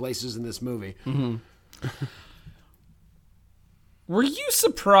a few places in this movie. Mm-hmm. Were you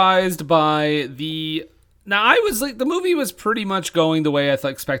surprised by the Now, I was like, the movie was pretty much going the way I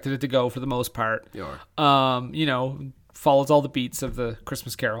expected it to go for the most part. Follows all the beats of the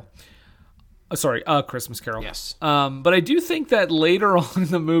Christmas Carol. A Christmas Carol. Yes. But I do think that later on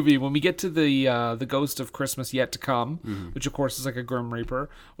in the movie, when we get to the Ghost of Christmas Yet to Come, which of course is like a Grim Reaper,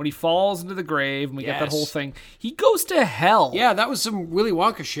 when he falls into the grave and we get that whole thing, he goes to hell. Yeah, that was some Willy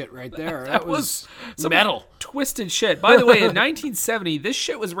Wonka shit right there. That was some metal. Twisted shit. By the way, in 1970, this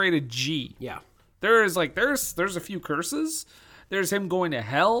shit was rated G. Yeah. There's a few curses. There's him going to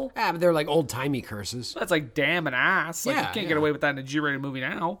hell. Yeah, but they're like old-timey curses. That's like damn and ass. Like, you can't get away with that in a G-rated movie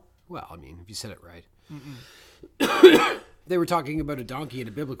now. Well, I mean, if you said it right. They were talking about a donkey in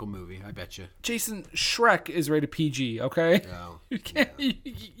a biblical movie, I bet you. Jason, Shrek is rated PG, okay? No.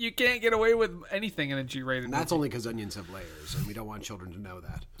 You can't get away with anything in a G-rated movie. That's only because onions have layers, and we don't want children to know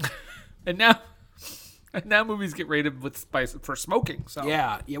that. And now movies get rated with spice for smoking. So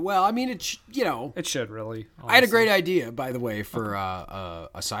yeah. Well, I mean, it should really. Honestly. I had a great idea, by the way, for a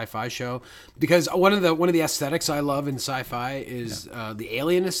sci-fi show, because one of the aesthetics I love in sci-fi is the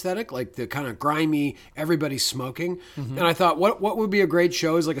alien aesthetic, like the kind of grimy, everybody's smoking. Mm-hmm. And I thought, what would be a great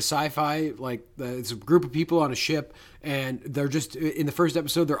show is like a sci-fi, like it's a group of people on a ship. And they're just, in the first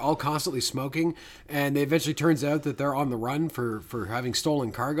episode, they're all constantly smoking. And it eventually turns out that they're on the run for having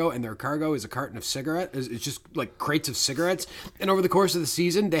stolen cargo. And their cargo is a carton of cigarettes. It's just like crates of cigarettes. And over the course of the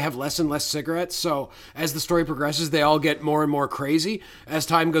season, they have less and less cigarettes. So as the story progresses, they all get more and more crazy as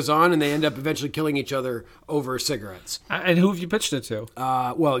time goes on. And they end up eventually killing each other over cigarettes. And who have you pitched it to?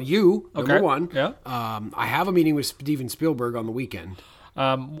 Well, you, number one. Yeah. I have a meeting with Steven Spielberg on the weekend.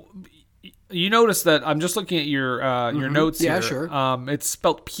 You notice that I'm just looking at your notes here. Yeah, sure. It's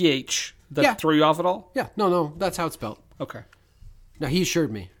spelt PH. That threw you off at all? Yeah. No. That's how it's spelled. Okay. Now, he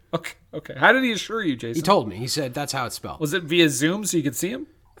assured me. Okay. How did he assure you, Jason? He told me. He said that's how it's spelled. Was it via Zoom so you could see him?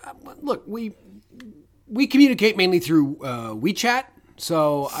 Look, we communicate mainly through WeChat,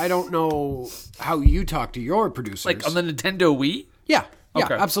 so I don't know how you talk to your producers. Like on the Nintendo Wii? Yeah. Yeah,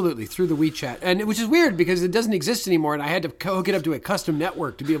 Okay. absolutely, through the WeChat. And which is weird because it doesn't exist anymore, and I had to hook it up to a custom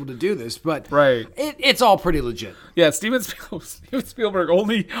network to be able to do this. But it's all pretty legit. Yeah, Steven Spielberg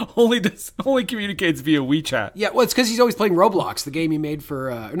only communicates via WeChat. Yeah, well, it's because he's always playing Roblox, the game he made for,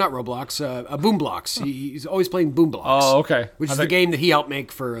 not Roblox, Boomblocks. He's always playing Boomblocks. Oh, okay. Which is the game that he helped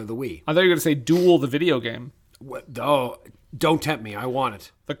make for the Wii. I thought you were going to say Duel, the video game. Oh, don't tempt me. I want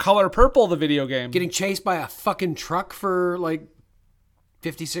it. The Color Purple, the video game. Getting chased by a fucking truck for,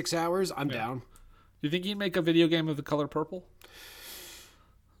 56 hours? I'm down. You think he'd make a video game of The Color Purple?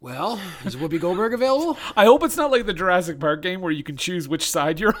 Well, is Whoopi Goldberg available? I hope it's not like the Jurassic Park game where you can choose which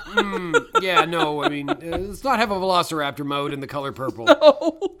side you're on. Yeah, no, I mean, let's not have a Velociraptor mode in The Color Purple.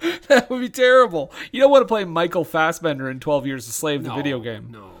 No, that would be terrible. You don't want to play Michael Fassbender in 12 Years a Slave, the video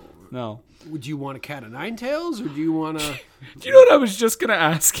game. No. Would you want a Cat of Nine Tails, or do you want to... Do you know what I was just going to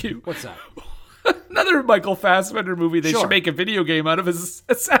ask you? What's that? Another Michael Fassbender movie they Sure. should make a video game out of is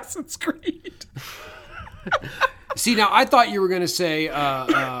Assassin's Creed. See, now, I thought you were going to say,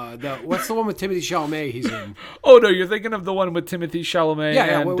 what's the one with Timothy Chalamet he's in? Oh, no, you're thinking of the one with Timothy Chalamet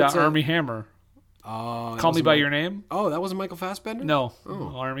and what's that? Armie Hammer. Call Me By Your Name? Oh, that wasn't Michael Fassbender? No, He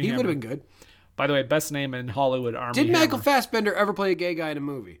Armie Hammer. would have been good. By the way, best name in Hollywood, Armie Did Hammer. Michael Fassbender ever play a gay guy in a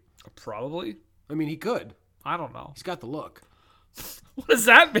movie? Probably. I mean, he could. I don't know. He's got the look. What does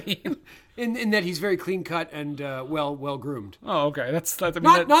that mean? In that he's very clean cut and well groomed. Oh, okay. That's I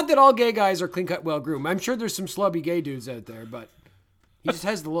mean, Not that all gay guys are clean cut, well groomed. I'm sure there's some slubby gay dudes out there, but he just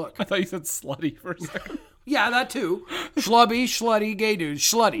has the look. I thought you said slutty for a second. Yeah, that too. Schlubby, slutty, gay dudes.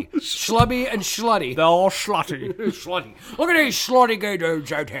 Schlutty. Schlubby and slutty. They're all slutty. Slutty. Look at these slutty gay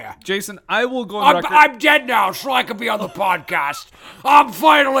dudes out here. Jason, I will go on record. I'm dead now, so I can be on the podcast. I'm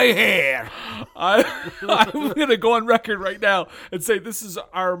finally here. I'm going to go on record right now and say this is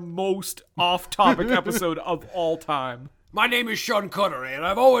our most off-topic episode of all time. My name is Sean Connery, and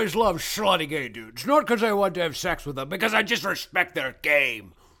I've always loved slutty gay dudes. Not because I want to have sex with them, because I just respect their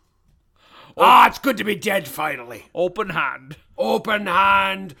game. It's good to be dead finally. Open hand. Open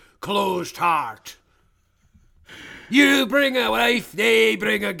hand, closed heart. You bring a wife, they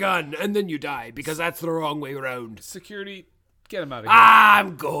bring a gun, and then you die, because that's the wrong way around. Security, get him out of here.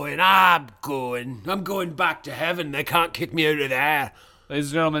 I'm going back to heaven. They can't kick me out of there. Ladies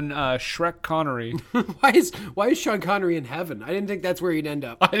and gentlemen, Shrek Connery. Why is Sean Connery in heaven? I didn't think that's where he'd end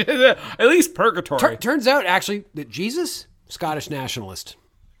up. At least purgatory. Turns out, actually, that Jesus, Scottish nationalist.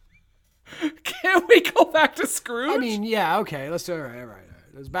 Can't we go back to Scrooge? I mean, yeah, okay. Let's do all right.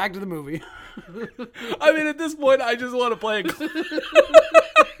 Let's back to the movie. I mean, at this point, I just want to play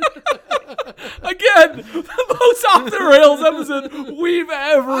a Again, the most off the rails episode we've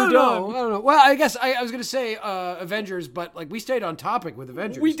ever I done. don't know. Well, I guess I was going to say Avengers, but like we stayed on topic with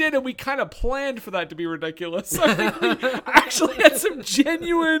Avengers. We did, and we kind of planned for that to be ridiculous. I think we actually had some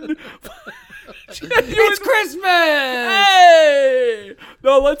genuine. It's Christmas. Hey!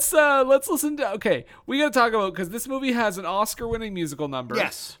 No, let's listen to. Okay, we got to talk about, because this movie has an Oscar-winning musical number.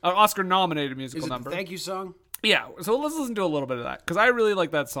 Yes. An Oscar-nominated musical Is it number. the thank you song? Yeah, so let's listen to a little bit of that, because I really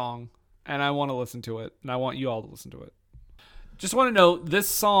like that song, and I want to listen to it, and I want you all to listen to it. Just want to note, this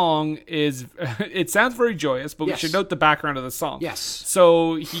song is, it sounds very joyous, but Yes. we should note the background of the song. Yes.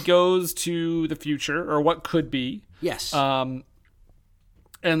 So he goes to the future, or what could be. Yes.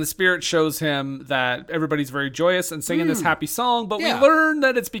 And the spirit shows him that everybody's very joyous and singing this happy song, but Yeah. we learn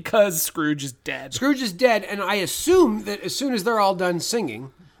that it's because Scrooge is dead. Scrooge is dead, and I assume that as soon as they're all done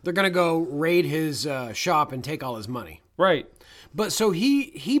singing, they're going to go raid his shop and take all his money. Right. But so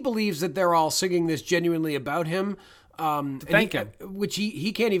he believes that they're all singing this genuinely about him. Thank him. Which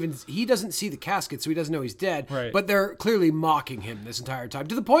he can't even, he doesn't see the casket, so he doesn't know he's dead. Right. But they're clearly mocking him this entire time,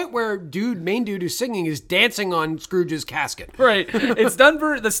 to the point where main dude who's singing is dancing on Scrooge's casket. Right. It's done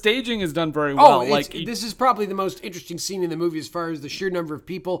the staging is done very well. Oh, this is probably the most interesting scene in the movie as far as the sheer number of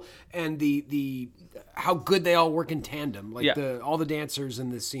people and the how good they all work in tandem. Like Yeah. all the dancers in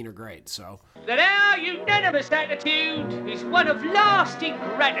this scene are great. So That our unanimous attitude is one of lasting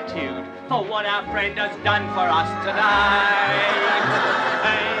gratitude for what our friend has done for us tonight.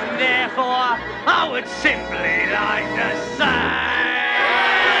 And therefore, I would simply like to say,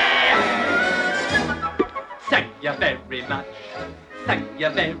 thank you very much. Thank you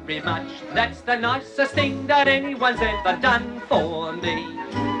very much. That's the nicest thing that anyone's ever done for me.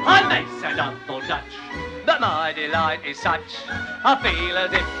 I may sound awful Dutch, but my delight is such. I feel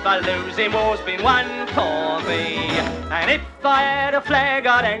as if a losing war's been won for me. And if I had a flag,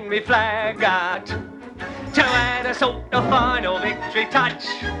 I'd hang me flag out to add a sort of final victory touch.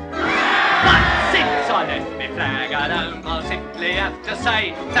 But since I left me flag at home, I'll simply have to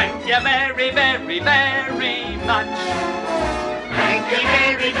say thank you very, very, very much. Thank you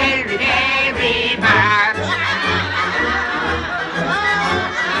very, very, very much.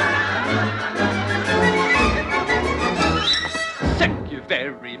 Thank you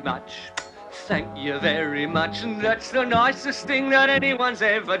very much. Thank you very much. And that's the nicest thing that anyone's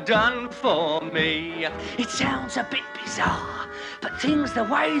ever done for me. It sounds a bit bizarre, but things the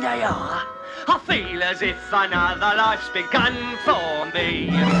way they are, I feel as if another life's begun for me.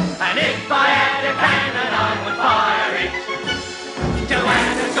 And if I had a cannon, I would fire it to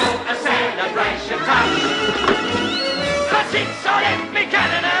add a sort of celebration touch. But since I left me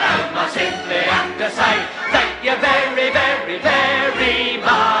cannon at home, I simply have to say thank you very, very, very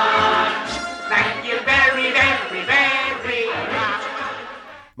much. Thank you very, very, very much.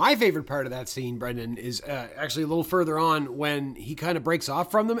 my favorite part of that scene, Brendan, is actually a little further on when he kind of breaks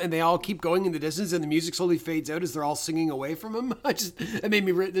off from them and they all keep going in the distance and the music slowly fades out as they're all singing away from him. It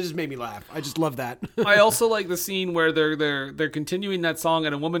just made me laugh. I just love that. I also like the scene where they're continuing that song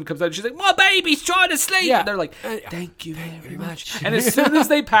and a woman comes out and she's like, "My baby's trying to sleep." Yeah. And they're like, "Thank you very much." And as soon as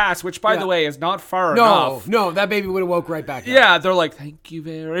they pass, which by the way is not far enough. No, that baby would have woke right back up. Yeah, they're like, "Thank you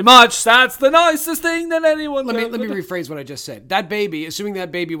very much. That's the nicest thing that anyone." Let me rephrase what I just said. That baby, assuming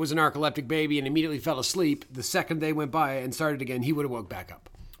that baby was a narcoleptic baby and immediately fell asleep, the second they went by and started again, he would have woke back up.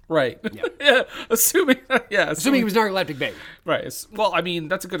 Right. Yeah. Assuming he was a narcoleptic baby. Right. Well, I mean,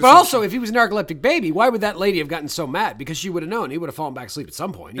 that's a good But assumption. also, if he was a narcoleptic baby, why would that lady have gotten so mad? Because she would have known. He would have fallen back asleep at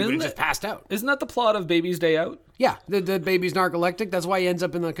some point. He would have just passed out. Isn't that the plot of Baby's Day Out? Yeah, the baby's narcoleptic. That's why he ends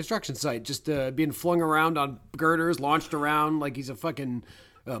up in the construction site, just being flung around on girders, launched around like he's a fucking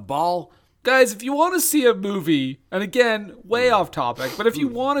ball. Guys, if you want to see a movie, and again, way off topic, but if you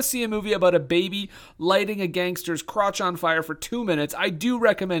want to see a movie about a baby lighting a gangster's crotch on fire for 2 minutes, I do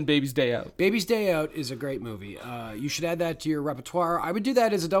recommend Baby's Day Out. Baby's Day Out is a great movie. You should add that to your repertoire. I would do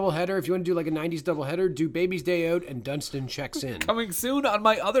that as a doubleheader. If you want to do like a 90s doubleheader, do Baby's Day Out and Dunstan Checks In. Coming soon on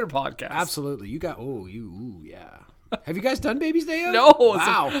my other podcast. Absolutely. Yeah. Have you guys done Baby's Day Out? No.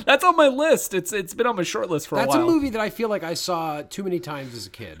 Wow. That's on my list. It's been on my short list for a while. That's a movie that I feel like I saw too many times as a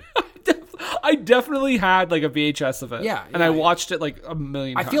kid. I definitely had like a VHS of it. Yeah, and I watched it like a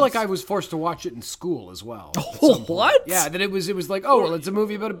million times. I feel like I was forced to watch it in school as well. What? Yeah, that it was like, oh, well, it's a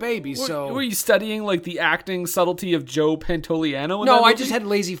movie about a baby, so... Were you studying like the acting subtlety of Joe Pantoliano? No, I just had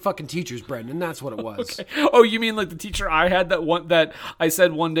lazy fucking teachers, Brendan. That's what it was. Okay. Oh, you mean like the teacher I had that I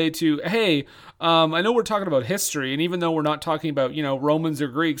said one day to, hey, I know we're talking about history, and even though we're not talking about, Romans or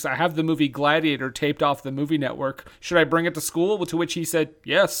Greeks, I have the movie Gladiator taped off the movie network. Should I bring it to school? To which he said,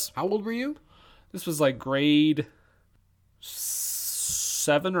 yes. How old were you? This was like grade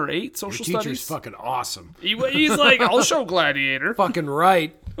 7 or 8 social Your teacher's studies. fucking awesome. He's like, I'll show Gladiator. Fucking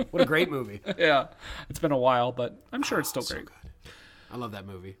right. What a great movie. Yeah, it's been a while, but I'm sure it's still great. Good. I love that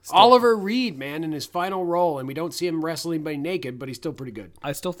movie. Oliver Reed, man, in his final role, and we don't see him wrestle anybody naked, but he's still pretty good.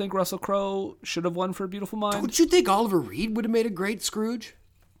 I still think Russell Crowe should have won for A Beautiful Mind. Don't you think Oliver Reed would have made a great Scrooge?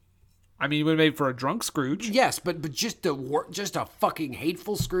 I mean, he would have made for a drunk Scrooge. Yes, but just a fucking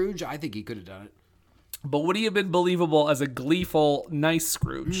hateful Scrooge, I think he could have done it. But would he have been believable as a gleeful, nice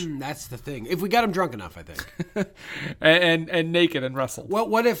Scrooge? That's the thing. If we got him drunk enough, I think. and naked and wrestled. Well,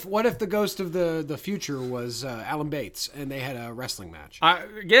 what if the ghost of the future was Alan Bates and they had a wrestling match?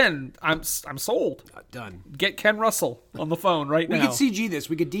 I'm sold. Done. Get Ken Russell on the phone right now. We could CG this.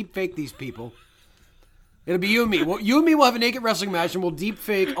 We could deep fake these people. It'll be you and me. You and me will have a naked wrestling match, and we'll deep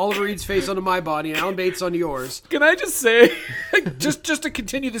fake Oliver Reed's face onto my body and Alan Bates onto yours. Can I just say, just to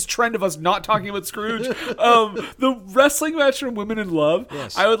continue this trend of us not talking about Scrooge, the wrestling match from Women in Love,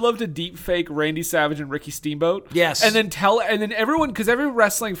 yes. I would love to deep fake Randy Savage and Ricky Steamboat. Yes. And then everyone, because every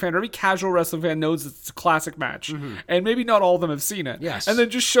wrestling fan, every casual wrestling fan knows it's a classic match. Mm-hmm. And maybe not all of them have seen it. Yes. And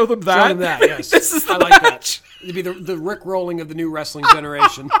then just show them that. Show them that, yes. This is the like match. That. It'd be the Rick rolling of the new wrestling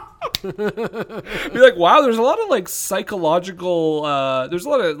generation. Be like, wow, there's a lot of like psychological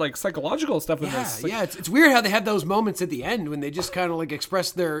stuff in this. Like, Yeah, it's weird how they have those moments at the end when they just kind of like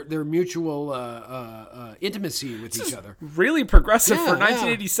express their mutual intimacy with each other. Really progressive Yeah, for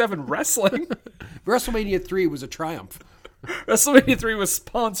 1987 wrestling. WrestleMania 3 was a triumph. WrestleMania 3 was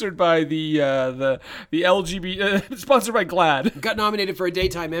sponsored by the LGBT, sponsored by Glad. Got nominated for a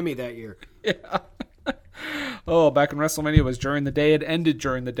daytime Emmy that year. Yeah. Oh, back when WrestleMania was during the day, it ended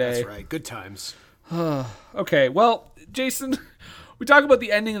during the day. That's right. Good times. Okay, well, Jason, we talk about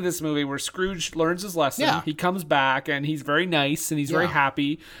the ending of this movie where Scrooge learns his lesson. Yeah. He comes back and he's very nice and he's very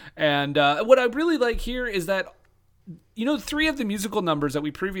happy. And what I really like here is that, 3 of the musical numbers that we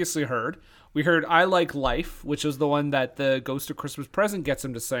previously heard. We heard I Like Life, which is the one that the Ghost of Christmas Present gets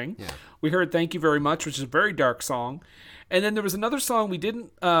him to sing. Yeah. We heard Thank You Very Much, which is a very dark song. And then there was another song we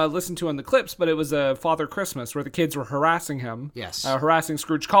didn't listen to on the clips, but it was Father Christmas, where the kids were harassing him. Yes. Harassing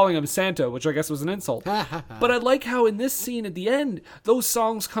Scrooge, calling him Santa, which I guess was an insult. But I like how in this scene at the end, those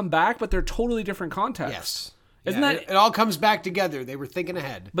songs come back, but they're totally different contexts. Yes. Isn't that... It all comes back together. They were thinking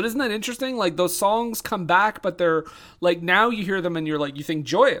ahead. But isn't that interesting? Like, those songs come back, but they're, like, now you hear them and you're like, you think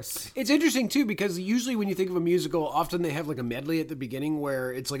joyous. It's interesting, too, because usually when you think of a musical, often they have, like, a medley at the beginning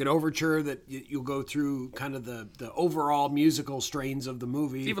where it's like an overture that you'll go through kind of the overall musical strains of the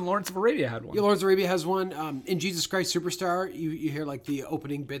movie. Even Lawrence of Arabia had one. Yeah, Lawrence of Arabia has one. In Jesus Christ Superstar, you hear, like, the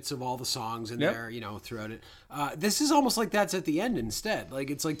opening bits of all the songs in there, throughout it. This is almost like that's at the end instead. Like,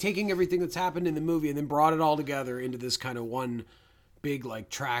 it's like taking everything that's happened in the movie and then brought it all together into this kind of one big like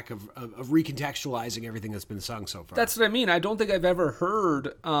track of recontextualizing everything that's been sung so far. That's what I mean. I don't think I've ever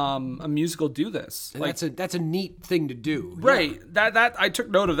heard a musical do this. And that's a neat thing to do. Right. Yeah. That I took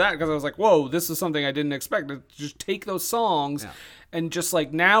note of that because I was like, whoa, this is something I didn't expect. To just take those songs and just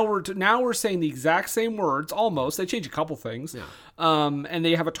like now we're saying the exact same words almost. They change a couple things. Yeah. And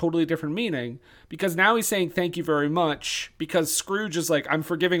they have a totally different meaning because now he's saying thank you very much because Scrooge is like, I'm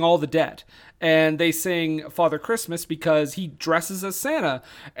forgiving all the debt. And they sing Father Christmas because he dresses as Santa.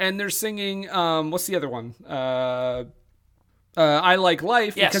 And they're singing, what's the other one? I Like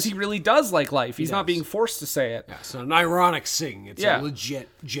Life because he really does like life. He's not being forced to say it. Yeah, it's not an ironic sing. It's a legit,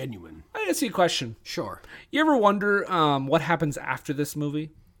 genuine. I ask you a question. Sure. You ever wonder what happens after this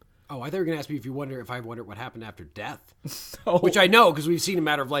movie? Oh, I thought you were going to ask me if I wondered what happened after death. Oh. Which I know because we've seen A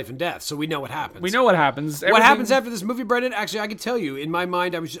Matter of Life and Death, so we know what happens. We know what happens. What happens after this movie, Brendan? Actually, I can tell you. In my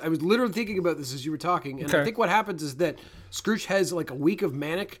mind, I was literally thinking about this as you were talking, and I think what happens is that Scrooge has like a week of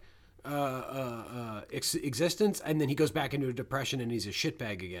manic existence, and then he goes back into a depression, and he's a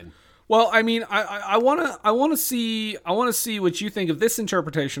shitbag again. Well, I mean, I want to see what you think of this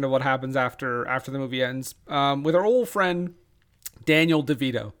interpretation of what happens after the movie ends with our old friend Daniel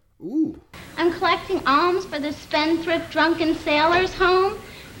DeVito. Ooh. I'm collecting alms for the Spendthrift Drunken Sailors Home.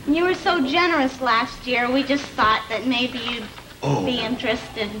 And you were so generous last year, we just thought that maybe you'd be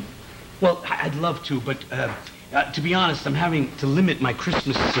interested. Well, I'd love to, but to be honest, I'm having to limit my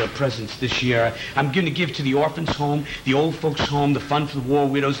Christmas presents this year. I'm going to give to the orphans' home, the old folks' home, the Fund for the War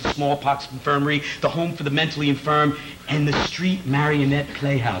Widows, the Smallpox Infirmary, the Home for the Mentally Infirm, and the Street Marionette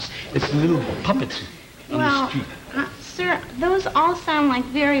Playhouse. It's little puppets on the street. Sir, those all sound like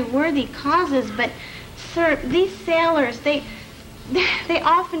very worthy causes, but, sir, these sailors, they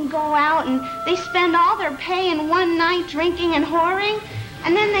often go out and they spend all their pay in one night drinking and whoring,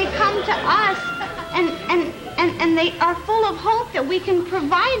 and then they come to us and they are full of hope that we can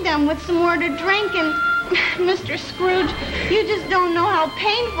provide them with some more to drink, and Mr. Scrooge, you just don't know how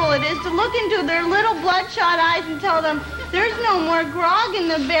painful it is to look into their little bloodshot eyes and tell them, there's no more grog in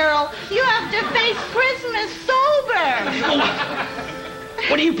the barrel. You have to face Christmas sober.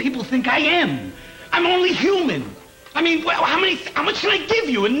 What do you people think I am? I'm only human. I mean, well, how much can I give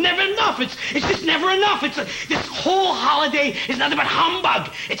you? And never enough. It's just never enough. This whole holiday is nothing but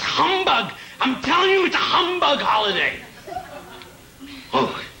humbug. It's humbug. I'm telling you, it's a humbug holiday.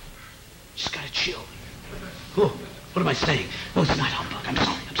 Oh, just gotta chill. Oh, what am I saying? No, it's not humbug. I'm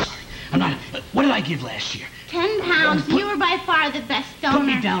sorry. I'm not. What did I give last year? 10 pounds. You were by far the best donor. Put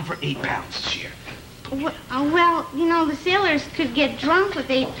me down for 8 pounds this year. Well, you know, the sailors could get drunk with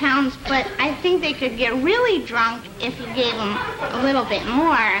 8 pounds, but I think they could get really drunk if you gave them a little bit more.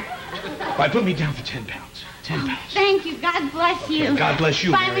 All right, put me down for 10 pounds. 10 pounds. Thank you. God bless you. God bless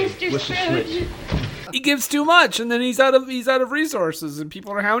you. Bye, Mary. Mr. Whistle Scrooge. Scrooge. He gives too much, and then he's out of resources, and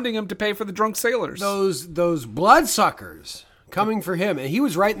people are hounding him to pay for the drunk sailors. Those bloodsuckers coming for him, and he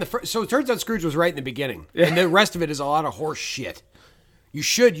was right in the first. So it turns out Scrooge was right in the beginning, and the rest of it is a lot of horse shit. You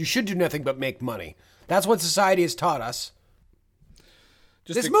should do nothing but make money. That's what society has taught us.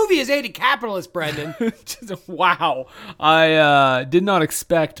 This movie is aimed at capitalists, Brendan. Wow. I did not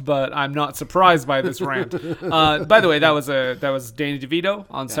expect, but I'm not surprised by this rant. By the way, that was Danny DeVito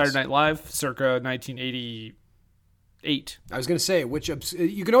on Saturday Night Live, circa 1988. I was going to say,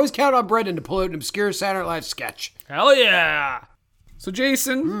 you can always count on Brendan to pull out an obscure Saturday Night Live sketch. Hell yeah! So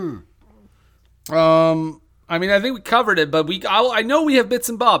Jason, I mean, I think we covered it, but I know we have bits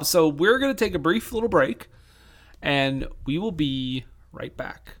and bobs, so we're going to take a brief little break, and we will be right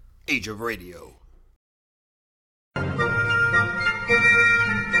back. Age of Radio.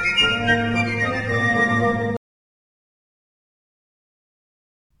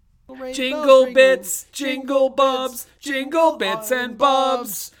 Jingle bits, jingle bobs, jingle bits and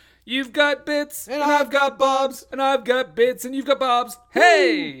bobs. You've got bits, and I've got bobs, and I've got bits, and you've got bobs.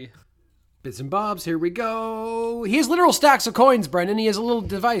 Hey! Bits and bobs, here we go. He has literal stacks of coins, Brendan. He has a little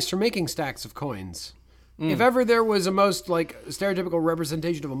device for making stacks of coins. If ever there was a most stereotypical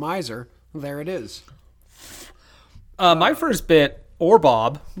representation of a miser, there it is. My first bit, or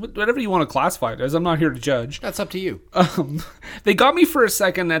bob, whatever you want to classify it as, I'm not here to judge. That's up to you. They got me for a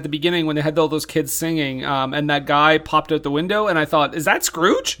second at the beginning when they had all those kids singing, and that guy popped out the window, and I thought, is that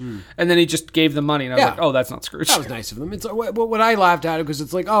Scrooge? And then he just gave them money, and I was like, oh, that's not Scrooge. That was nice of them. It's what I laughed at it because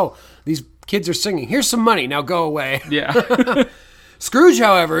it's like, oh, these kids are singing. Here's some money. Now go away. Yeah. Scrooge,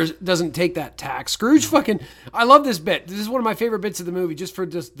 however, doesn't take that tack. Scrooge I love this bit. This is one of my favorite bits of the movie, just for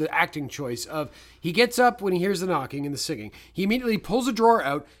just the acting choice of, he gets up when he hears the knocking and the singing. He immediately pulls a drawer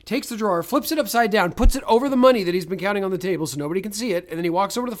out, takes the drawer, flips it upside down, puts it over the money that he's been counting on the table so nobody can see it, and then he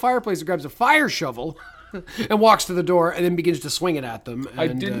walks over to the fireplace and grabs a fire shovel and walks to the door and then begins to swing it at them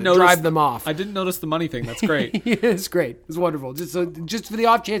and drive them off. I didn't notice the money thing. That's great. It's great. It's wonderful. Just for the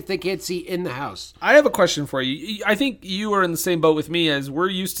off chance they can't see in the house. I have a question for you. I think you are in the same boat with me, as we're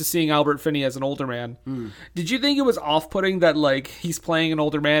used to seeing Albert Finney as an older man. Did you think it was off-putting that he's playing an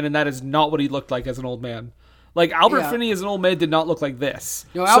older man and that is not what he looked like as an old man? Albert Finney as an old man did not look like this.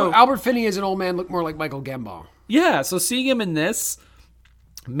 No, Albert Finney as an old man looked more like Michael Gambon. Yeah, so seeing him in this,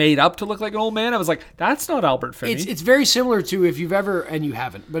 made up to look like an old man, I was like, that's not Albert Finney. It's very similar to, if you've ever, and you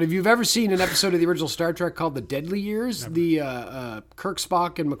haven't, but if you've ever seen an episode of the original Star Trek called The Deadly Years, the Kirk,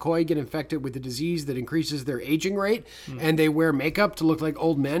 Spock, and McCoy get infected with a disease that increases their aging rate, and they wear makeup to look like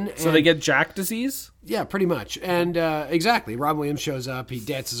old men. So they get Jack disease? Yeah, pretty much. And exactly, Rob Williams shows up, he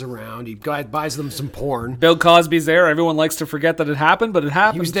dances around, he buys them some porn. Bill Cosby's there. Everyone likes to forget that it happened, but it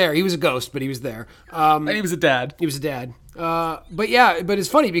happened. He was there. He was a ghost, but he was there. And he was a dad. But it's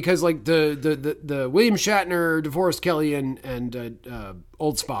funny because the William Shatner, DeForest Kelly, and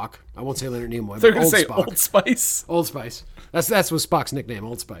Old Spock. I won't say Leonard Nimoy. They're going to say Spock. Old Spice. Old Spice. That's was Spock's nickname,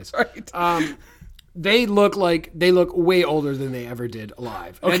 Old Spice. Right. They look way older than they ever did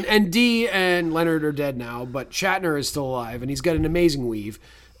alive. Okay. And Dee and Leonard are dead now, but Shatner is still alive, and he's got an amazing weave.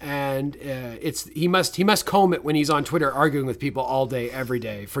 And he must comb it when he's on Twitter arguing with people all day, every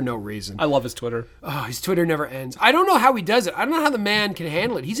day, for no reason. I love his Twitter. Oh, his Twitter never ends. I don't know how he does it. I don't know how the man can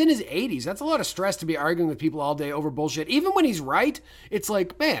handle it. He's in his 80s. That's a lot of stress to be arguing with people all day over bullshit. Even when he's right, it's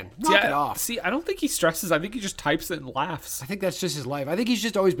like, man, knock it off. See, I don't think he stresses. I think he just types it and laughs. I think that's just his life. I think he's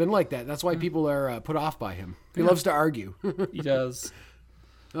just always been like that. That's why people are put off by him. He loves to argue. He does.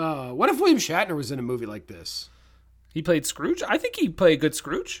 What if William Shatner was in a movie like this? He played Scrooge? I think he'd play a good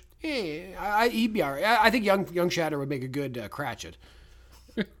Scrooge. Yeah, he'd be all right. I think young Shatner would make a good Cratchit.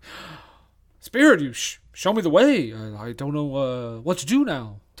 Spirit, you show me the way. I don't know what to do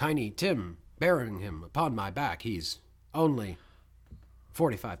now. Tiny Tim, bearing him upon my back, he's only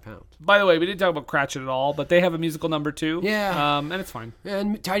 45 pounds. By the way, we didn't talk about Cratchit at all, but they have a musical number too. Yeah. And it's fine.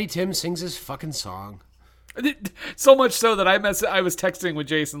 And Tiny Tim sings his fucking song. So much so that I was texting with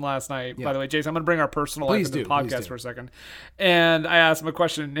Jason last night. Yeah. By the way, Jason, I'm going to bring our personal life into the please podcast do. for a second. And I asked him a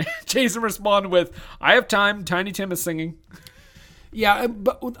question. Jason responded with, I have time. Tiny Tim is singing. Yeah,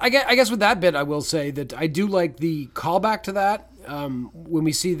 but I guess with that bit, I will say that I do like the callback to that. When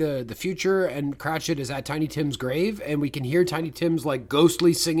we see the future and Cratchit is at Tiny Tim's grave, and we can hear Tiny Tim's like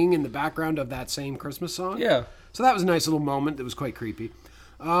ghostly singing in the background of that same Christmas song. Yeah. So that was a nice little moment that was quite creepy.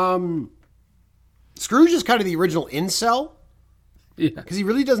 Scrooge is kind of the original incel. Yeah. Because he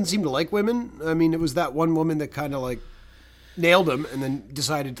really doesn't seem to like women. I mean, it was that one woman that kind of like nailed him and then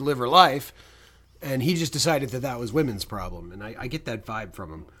decided to live her life. And he just decided that was women's problem. And I get that vibe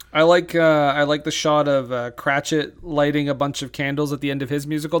from him. I like the shot of Cratchit lighting a bunch of candles at the end of his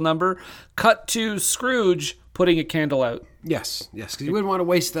musical number. Cut to Scrooge putting a candle out. Yes, because you wouldn't want to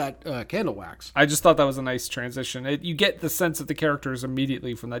waste that candle wax. I just thought that was a nice transition. You get the sense of the characters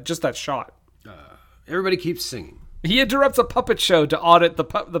immediately from that shot. Everybody keeps singing. He interrupts a puppet show to audit the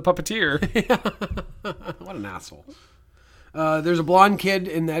puppeteer. What an asshole. There's a blonde kid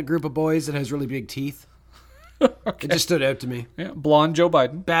in that group of boys that has really big teeth. Okay. It just stood out to me. Yeah, blonde Joe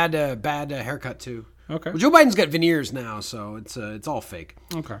Biden. Bad haircut too. Okay. Well, Joe Biden's got veneers now, so it's all fake.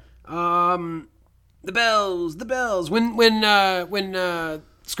 Okay. The bells. When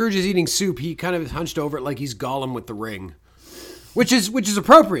Scrooge is eating soup, he kind of is hunched over it like he's Gollum with the ring, which is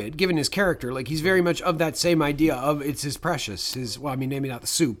appropriate given his character. Like he's very much of that same idea of it's his precious. Maybe not the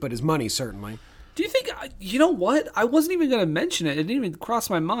soup, but his money certainly. Do you think, you know what? I wasn't even going to mention it. It didn't even cross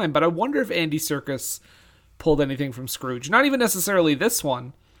my mind, but I wonder if Andy Serkis pulled anything from Scrooge. Not even necessarily this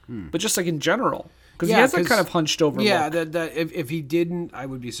one, but just like in general. Because he has that kind of hunched over look. If he didn't, I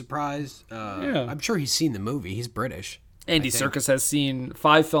would be surprised. I'm sure he's seen the movie. He's British. Andy Serkis has seen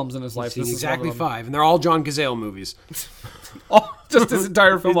 5 films in his life. This is exactly 5, and they're all John Cazale movies. Just his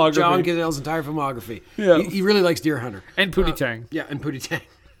entire filmography. John Cazale's entire filmography. Yeah. He really likes Deer Hunter. And Pootie Tang. Yeah, and Pootie Tang.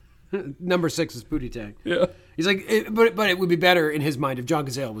 Number 6 is Pootie Tang. Yeah. He's like, but it would be better in his mind if John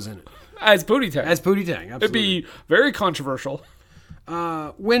Cazale was in it. As Pootie Tang. Absolutely. It'd be very controversial.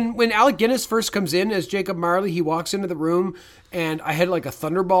 When Alec Guinness first comes in as Jacob Marley, he walks into the room, and I had like a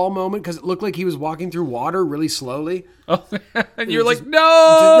Thunderball moment because it looked like he was walking through water really slowly. Oh, and you're like,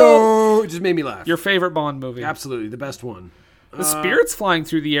 no! It just made me laugh. Your favorite Bond movie. Absolutely, the best one. The spirits flying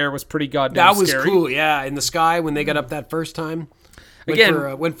through the air was pretty goddamn scary. That was cool, yeah. In the sky when they got up that first time.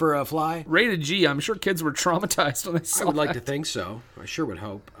 Went for a fly. Rated G. I'm sure kids were traumatized when they saw I would like to think so. I sure would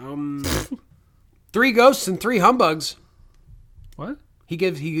hope. 3 ghosts and 3 humbugs. What? He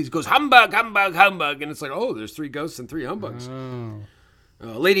goes humbug, humbug, humbug, and it's like, oh, there's 3 ghosts and 3 humbugs.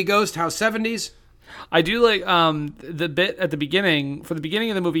 Lady Ghost, House 70s. I do like the bit at the beginning. For the beginning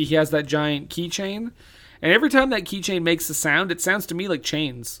of the movie, he has that giant keychain. And every time that keychain makes a sound, it sounds to me like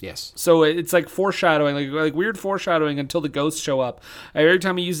chains. Yes. So it's like foreshadowing, like weird foreshadowing until the ghosts show up. Every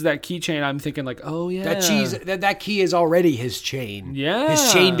time he uses that keychain, I'm thinking like, oh yeah, that key is already his chain. Yeah,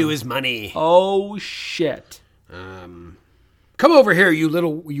 his chain to his money. Oh shit. Come over here, you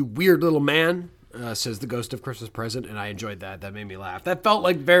weird little man. Says the ghost of Christmas Present, and I enjoyed that. That made me laugh. That felt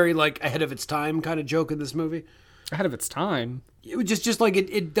like very like ahead of its time kind of joke in this movie. Ahead of its time. It was just like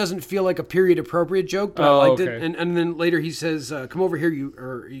it doesn't feel like a period appropriate joke, but I liked it. And then later he says, "Come over here,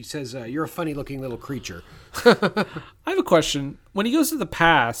 he says, "You're a funny looking little creature." I have a question. When he goes to the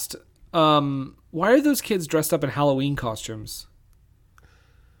past, why are those kids dressed up in Halloween costumes?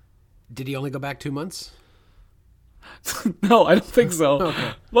 Did he only go back 2 months? No, I don't think so.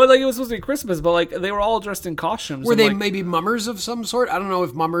 Okay. Well, like it was supposed to be Christmas, but like they were all dressed in costumes. Were they like, maybe mummers of some sort? I don't know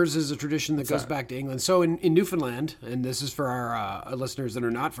if mummers is a tradition that goes back to England. So in Newfoundland, and this is for our listeners that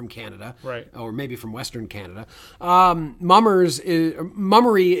are not from Canada, right, or maybe from Western Canada, mummery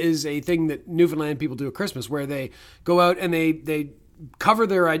is a thing that Newfoundland people do at Christmas, where they go out and they cover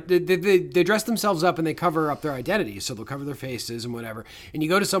they dress themselves up and they cover up their identities, so they'll cover their faces and whatever. And you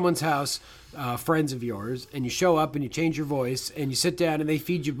go to someone's house, friends of yours, and you show up and you change your voice and you sit down and they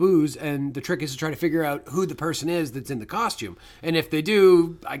feed you booze, and the trick is to try to figure out who the person is that's in the costume. And if they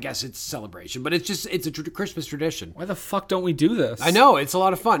do, I guess it's celebration, but it's a Christmas tradition. Why the fuck don't we do this? I know, it's a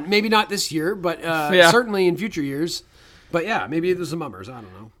lot of fun. Maybe not this year, but certainly in future years. But yeah, maybe it was the mummers. I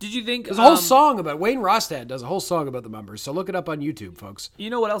don't know. Did you think there's a whole song about Wayne Rostad does a whole song about the mummers? So look it up on YouTube, folks. You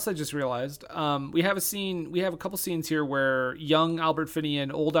know what else I just realized? We have a couple scenes here where young Albert Finney and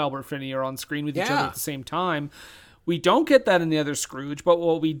old Albert Finney are on screen with each other at the same time. We don't get that in the other Scrooge, but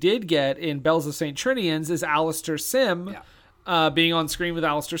what we did get in Bells of St. Trinian's is Alistair Sim being on screen with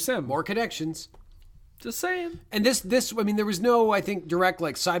Alistair Sim. More connections. Just saying. And this, I mean, there was no, I think, direct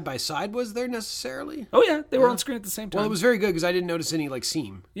like side by side. Was there necessarily? Oh yeah, they were on screen at the same time. Well, it was very good because I didn't notice any like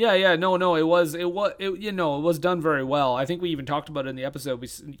seam. Yeah, no, it was done very well. I think we even talked about it in the episode.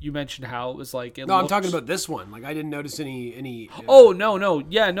 You mentioned how it was like. I'm talking about this one. Like I didn't notice any. Oh no,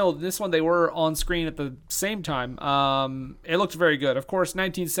 this one they were on screen at the same time. It looked very good. Of course,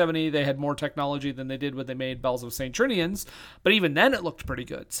 1970 they had more technology than they did when they made Bells of St. Trinians, but even then it looked pretty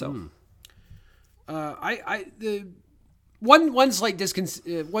good. So. One slight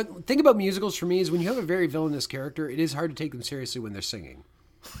one thing about musicals for me is when you have a very villainous character, it is hard to take them seriously when they're singing.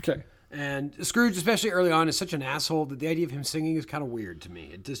 Okay. And Scrooge, especially early on, is such an asshole that the idea of him singing is kind of weird to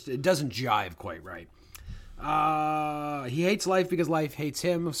me. It doesn't jive quite right. He hates life because life hates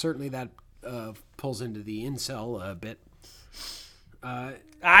him. Certainly that pulls into the incel bit.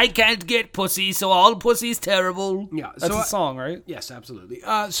 I can't get pussy, so all pussy's terrible. Yeah, that's a song, right? Yes, absolutely.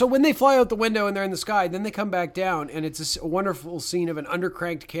 So when they fly out the window and they're in the sky, then they come back down, and it's a wonderful scene of an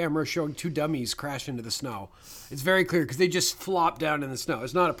undercranked camera showing two dummies crash into the snow. It's very clear because they just flop down in the snow.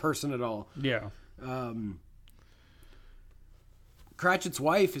 It's not a person at all. Yeah. Cratchit's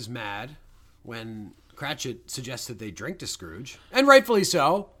wife is mad when Cratchit suggests that they drink to Scrooge, and rightfully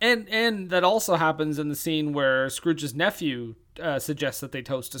so. And that also happens in the scene where Scrooge's nephew suggests that they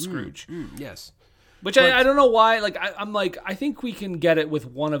toast to Scrooge. Yes. Which I don't know why. Like I'm like I think we can get it with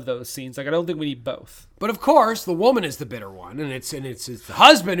one of those scenes. Like I don't think we need both. But of course, the woman is the bitter one, and it's the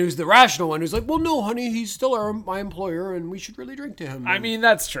husband who's the rational one who's like, well, no, honey, he's still my employer, and we should really drink to him. I mean,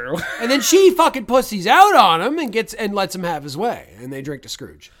 that's true. And then she fucking pussies out on him and lets him have his way, and they drink to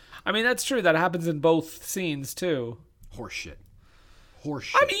Scrooge. I mean, that's true. That happens in both scenes too. Horseshit.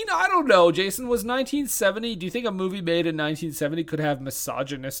 I mean, I don't know, Jason. Was 1970? Do you think a movie made in 1970 could have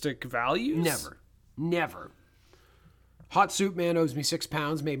misogynistic values? Never. Hot Soup Man owes me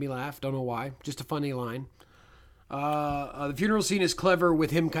 £6 made me laugh. Don't know why. Just a funny line. The funeral scene is clever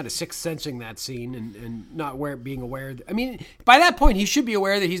with him kind of sixth sensing that scene and not being aware. I mean, by that point, he should be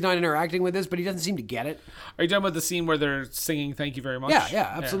aware that he's not interacting with this, but he doesn't seem to get it. Are you talking about the scene where they're singing "Thank You Very Much"?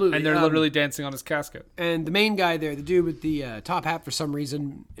 Yeah, absolutely. And they're literally dancing on his casket. And the main guy there, the dude with the top hat, for some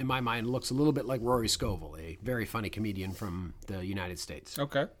reason, in my mind, looks a little bit like Rory Scovel, a very funny comedian from the United States.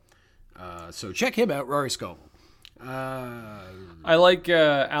 Okay. So check him out, Rory Scovel. I like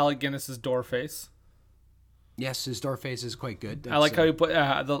Alec Guinness's door face. Yes, his door face is quite good. I like how you put.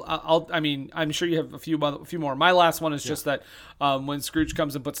 I mean, I'm sure you have a few more. My last one is just that when Scrooge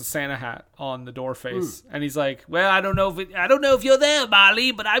comes and puts a Santa hat on the door face, and he's like, "Well, I don't know if you're there,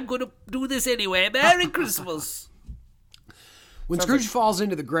 Marley, but I'm going to do this anyway. Merry Christmas." When Scrooge falls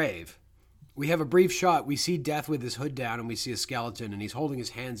into the grave, we have a brief shot. We see Death with his hood down, and we see a skeleton, and he's holding his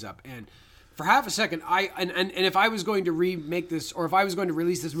hands up. And for half a second, and if I was going to remake this, or if I was going to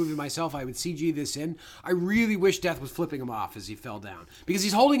release this movie myself, I would CG this in. I really wish Death was flipping him off as he fell down, because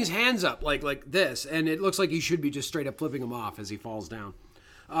he's holding his hands up like this, and it looks like he should be just straight up flipping him off as he falls down.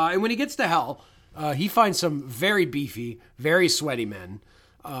 And when he gets to hell, he finds some very beefy, very sweaty men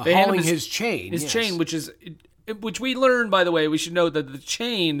hauling his chain. His chain, which we learned, by the way, we should know that the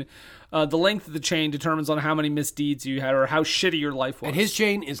chain. The length of the chain determines on how many misdeeds you had or how shitty your life was. And his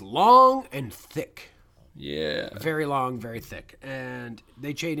chain is long and thick. Yeah. Very long, very thick. And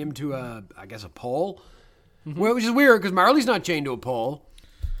they chain him to a pole. Mm-hmm. Well, which is weird because Marley's not chained to a pole.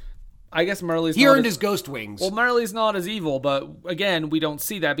 I guess Marley's He earned his ghost wings. Well, Marley's not as evil, but again, we don't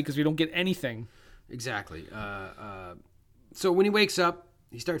see that because we don't get anything. Exactly. So when he wakes up,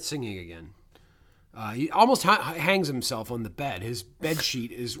 he starts singing again. He almost hangs himself on the bed. His bed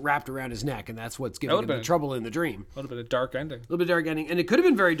sheet is wrapped around his neck, and that's what's giving him the trouble in the dream. A little bit of dark ending. A little bit dark ending. And it could have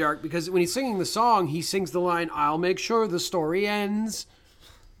been very dark because when he's singing the song, he sings the line, "I'll make sure the story ends."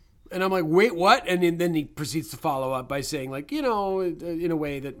 And I'm like, wait, what? And then he proceeds to follow up by saying, like, in a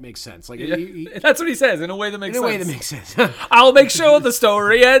way that makes sense. Like that's what he says, in a way that makes sense. In a way that makes sense. I'll make sure the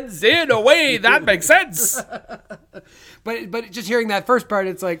story ends in a way that makes sense. But just hearing that first part,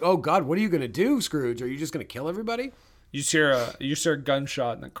 it's like, oh God, what are you going to do, Scrooge? Are you just going to kill everybody? You hear a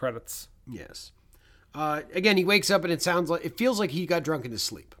gunshot in the credits. Yes. Again, he wakes up and it feels like he got drunk in his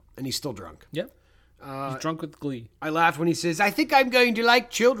sleep, and he's still drunk. Yep. He's drunk with glee. I laughed when he says, "I think I'm going to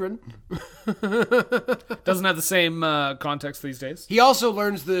like children." Doesn't have the same context these days. He also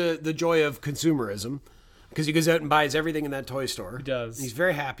learns the joy of consumerism because he goes out and buys everything in that toy store. He does. He's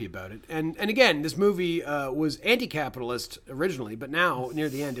very happy about it. And again, this movie was anti-capitalist originally, but now, near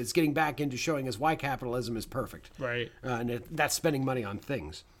the end, it's getting back into showing us why capitalism is perfect. Right. And that's spending money on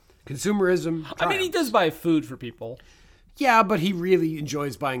things. Consumerism. I mean, he does buy food for people. Yeah, but he really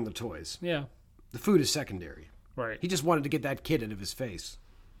enjoys buying the toys. Yeah. The food is secondary. Right. He just wanted to get that kid out of his face.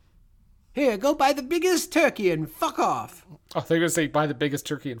 Here, go buy the biggest turkey and fuck off. Oh, they're going to say buy the biggest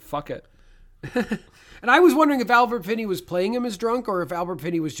turkey and fuck it. And I was wondering if Albert Finney was playing him as drunk or if Albert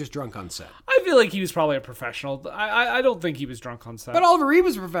Finney was just drunk on set. I feel like he was probably a professional. I don't think he was drunk on set. But Oliver Reed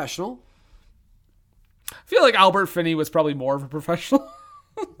was a professional. I feel like Albert Finney was probably more of a professional.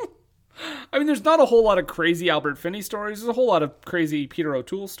 I mean, there's not a whole lot of crazy Albert Finney stories. There's a whole lot of crazy Peter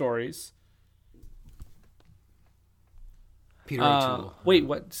O'Toole stories. Peter O'Toole. Wait,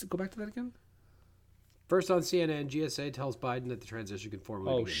 what? Go back to that again? First on CNN, GSA tells Biden that the transition can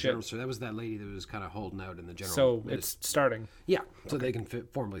formally begin. Shit. So that was that lady that was kind of holding out in the general. So it's starting. Yeah, so they can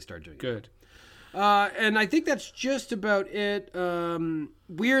formally start doing it. Good. And I think that's just about it.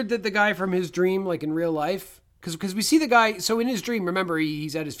 Weird that the guy from his dream, like in real life, because we see the guy. So in his dream, remember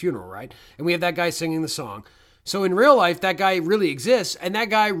he's at his funeral, right? And we have that guy singing the song. So in real life, that guy really exists, and that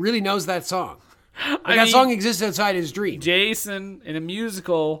guy really knows that song. That song exists outside his dream. Jason, in a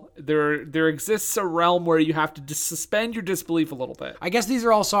musical, there exists a realm where you have to suspend your disbelief a little bit. I guess these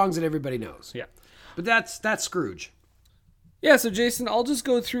are all songs that everybody knows. Yeah. But that's Scrooge. Yeah, so Jason, I'll just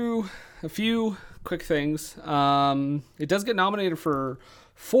go through a few quick things. It does get nominated for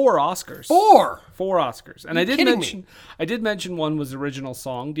 4 Oscars. 4 Oscars. And I did mention one was original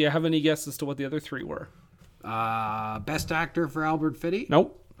song. Do you have any guesses as to what the other 3 were? Best actor for Albert Finney?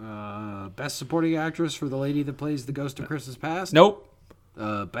 Nope. Best supporting actress for the lady that plays the Ghost of Christmas Past? Nope.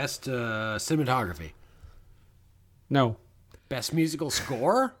 Best cinematography? No. Best musical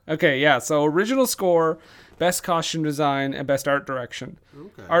score? Okay, yeah. So original score, best costume design, and best art direction.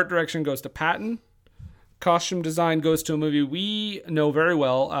 Okay. Art direction goes to Patton. Costume design goes to a movie we know very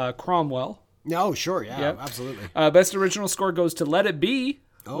well, Cromwell. No, sure, yeah, absolutely. Best original score goes to Let It Be,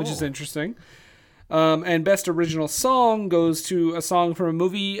 which is interesting. And best original song goes to a song from a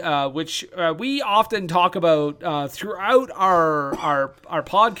movie which we often talk about throughout our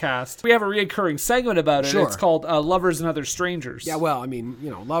podcast. We have a reoccurring segment about it. Sure. It's called Lovers and Other Strangers. Yeah, well, I mean,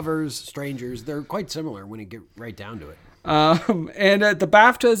 lovers, strangers, they're quite similar when you get right down to it. And at the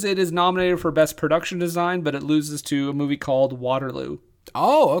BAFTAs, it is nominated for best production design, but it loses to a movie called Waterloo.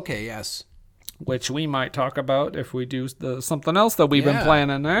 Oh, okay, yes. Which we might talk about if we do something else that we've been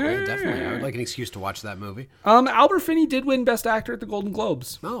planning. Yeah, definitely. I would like an excuse to watch that movie. Albert Finney did win Best Actor at the Golden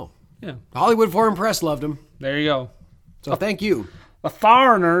Globes. Oh. Yeah. Hollywood Foreign Press loved him. There you go. So thank you. The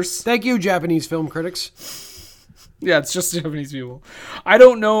foreigners. Thank you, Japanese film critics. Yeah, it's just Japanese people. I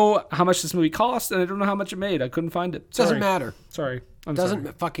don't know how much this movie cost, and I don't know how much it made. I couldn't find it. Doesn't matter. Sorry.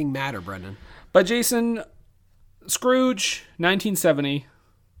 Doesn't fucking matter, Brendan. But Jason, Scrooge, 1970.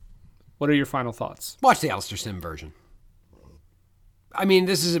 What are your final thoughts? Watch the Alistair Sim version. I mean,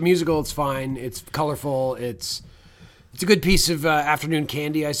 this is a musical. It's fine. It's colorful. It's a good piece of afternoon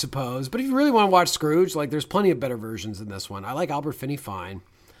candy, I suppose. But if you really want to watch Scrooge, there's plenty of better versions than this one. I like Albert Finney fine,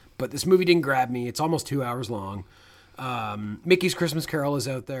 but this movie didn't grab me. It's almost 2 hours long. Mickey's Christmas Carol is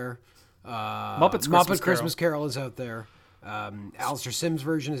out there. Muppet's Christmas Carol is out there. Alistair Sim's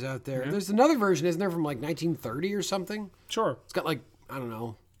version is out there. Yeah. There's another version, isn't there, from 1930 or something? Sure. It's got I don't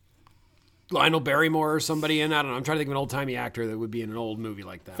know, Lionel Barrymore or somebody in. I don't know. I'm trying to think of an old-timey actor that would be in an old movie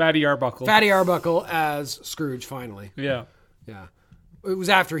like that. Fatty Arbuckle. Fatty Arbuckle as Scrooge, finally. Yeah. Yeah. It was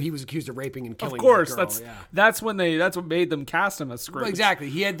after he was accused of raping and killing. Of course, that girl. that's what made them cast him as Scrooge. Well, exactly.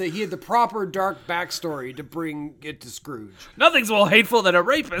 He had the proper dark backstory to bring it to Scrooge. Nothing's more hateful than a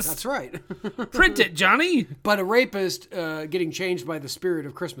rapist. That's right. Print it, Johnny. But a rapist getting changed by the spirit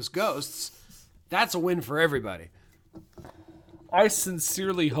of Christmas ghosts, that's a win for everybody. I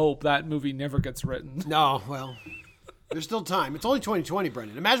sincerely hope that movie never gets written. No, well, there's still time. It's only 2020,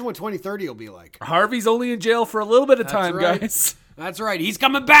 Brendan. Imagine what 2030 will be like. Harvey's only in jail for a little bit of time, guys. That's right. He's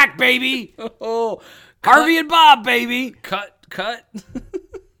coming back, baby. Oh, Harvey and Bob, baby. Cut.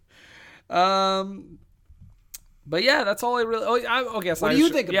 But yeah, that's all I really. I guess. What do you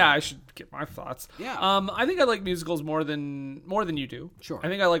think about it? Yeah, I should get my thoughts. Yeah. I think I like musicals more than you do. Sure. I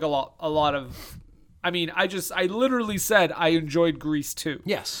think I like a lot of. I mean, I literally said I enjoyed Grease too.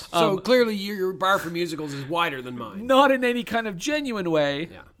 Yes. So clearly your bar for musicals is wider than mine. Not in any kind of genuine way,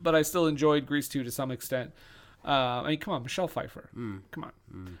 yeah. But I still enjoyed Grease 2 to some extent. I mean, come on, Michelle Pfeiffer. Come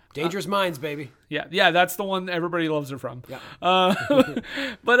on. Dangerous Minds, baby. Yeah, that's the one everybody loves her from. Yeah.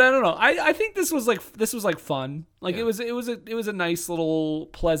 But I don't know. I think this was like fun. Like it was a nice little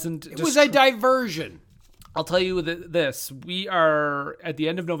pleasant. It was a diversion. I'll tell you this. We are at the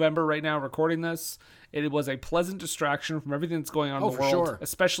end of November right now recording this. It was a pleasant distraction from everything that's going on in the world, sure.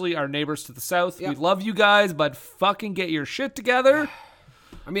 Especially our neighbors to the south. Yep. We love you guys, but fucking get your shit together.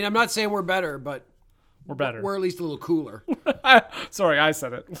 I mean, I'm not saying we're better, but we're better. We're at least a little cooler. Sorry, I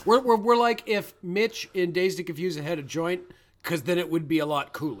said it. We're like if Mitch in Dazed and Confused had a joint, because then it would be a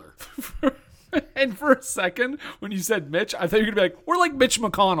lot cooler. And for a second, when you said Mitch, I thought you were going to be like, we're like Mitch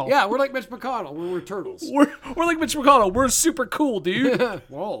McConnell. Yeah, we're like Mitch McConnell. We're turtles. We're like Mitch McConnell. We're super cool, dude.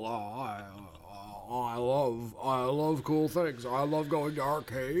 Well, I love cool things. I love going to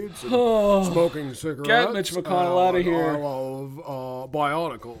arcades and smoking cigarettes. Get Mitch McConnell out of here. I love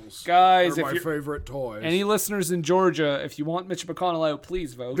Bionicles. Guys, They're if my you're favorite toys. any listeners in Georgia, if you want Mitch McConnell out,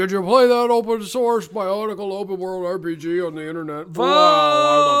 please vote. Did you play that open source Bionicle open world RPG on the internet? Vote! Wow,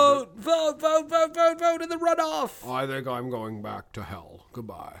 I loved Vote in the runoff. it. I think I'm going back to hell.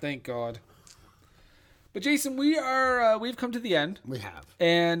 Goodbye. Thank God. But Jason, we've come to the end. We have.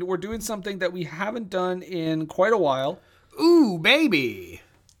 And we're doing something that we haven't done in quite a while. Ooh, baby.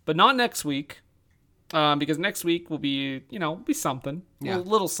 But not next week. Because next week will be, be something. Yeah. A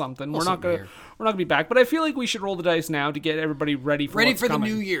little something. We're not something gonna be back. But I feel like we should roll the dice now to get everybody ready for what's the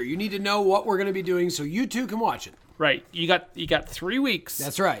coming. new year. You need to know what we're going to be doing so you too can watch it. Right. You got 3 weeks.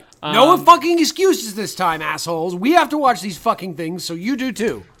 That's right. No fucking excuses this time, assholes. We have to watch these fucking things, so you do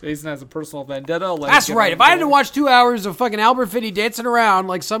too. Jason has a personal vendetta. That's right. If I had to watch 2 hours of fucking Albert Finney dancing around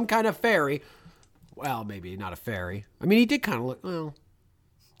like some kind of fairy, well, maybe not a fairy. I mean, he did kind of look, well.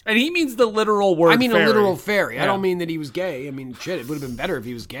 And he means the literal word. I mean fairy. a literal fairy. Yeah. I don't mean that he was gay. I mean, shit, it would have been better if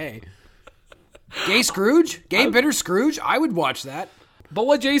he was gay. Gay Scrooge? Gay bitter Scrooge? I would watch that. But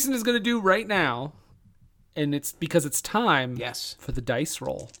what Jason is going to do right now, and it's because it's time for the dice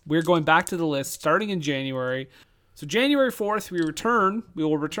roll. We're going back to the list starting in January. So January 4th, we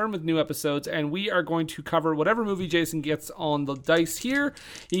will return with new episodes, and we are going to cover whatever movie Jason gets on the dice here.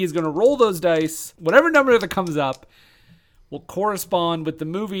 He is going to roll those dice. Whatever number that comes up will correspond with the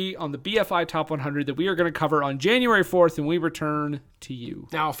movie on the BFI Top 100 that we are going to cover on January 4th, and we return to you.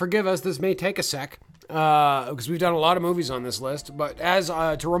 Now, forgive us, this may take a sec, because we've done a lot of movies on this list, but as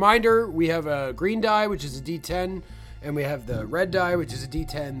to reminder, we have a green die, which is a D10, and we have the red die, which is a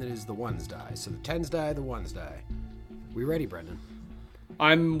D10 that is the ones die. So the tens die, the ones die. We ready, Brendan?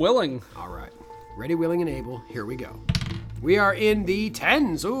 I'm willing. All right. Ready, willing, and able. Here we go. We are in the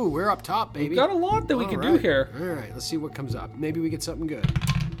tens. Ooh, we're up top, baby. We've got a lot that we can do here. All right, let's see what comes up. Maybe we get something good.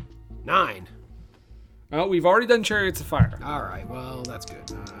 9. Oh, we've already done Chariots of Fire. All right, well, that's good.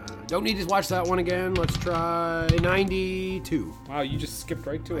 Don't need to watch that one again. Let's try 92. Wow, you just skipped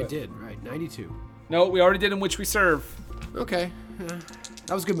right to it. I did, right, 92. No, we already did In Which We Serve. Okay,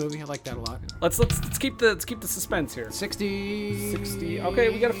 that was a good movie. I like that a lot. Let's keep the suspense here. 60. Okay,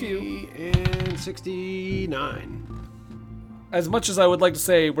 we got a few. And 69. As much as I would like to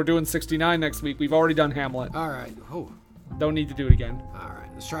say we're doing 69 next week, we've already done Hamlet. All right. Oh. Don't need to do it again. All right.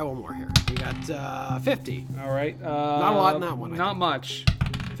 Let's try one more here. We got 50. All right. Not a lot in that one. Not much.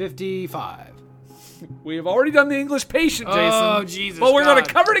 55. We have already done The English Patient, Jason. Oh, Jesus. But we're going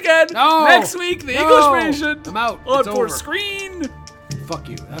to cover it again next week. The English Patient. I'm out. On It's for over. screen. Fuck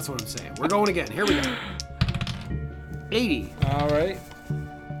you. That's what I'm saying. We're going again. Here we go. 80. All right.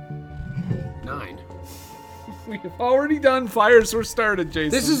 9. We've already done Fire Source Started,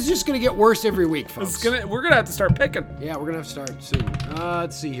 Jason. This is just going to get worse every week, folks. We're going to have to start picking. Yeah, we're going to have to start soon.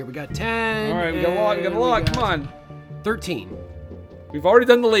 Let's see here. We got 10. All right, we got a lot. Come on. 13. We've already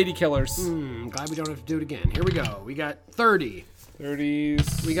done The Lady Killers. Glad we don't have to do it again. Here we go. We got 30.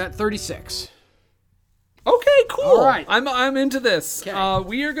 30s. We got 36. Okay, cool. All right. I'm into this. Okay.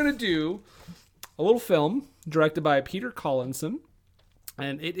 We are going to do a little film directed by Peter Collinson,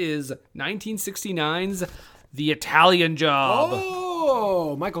 and it is 1969's The Italian Job.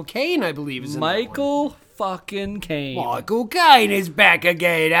 Oh, Michael Caine, I believe, is in Michael fucking Caine. Michael Caine is back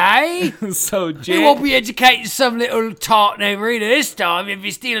again, eh? So, He won't be educating some little tart named Rita this time if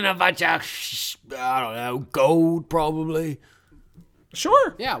he's stealing a bunch of, I don't know, gold, probably.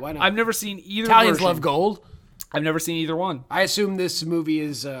 Sure. Yeah, why not? I've never seen either Italians version. love gold. I've never seen either one. I assume this movie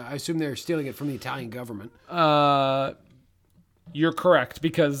is, I assume they're stealing it from the Italian government. You're correct,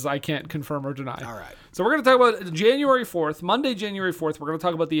 because I can't confirm or deny. All right. So we're going to talk about January 4th, Monday, January 4th. We're going to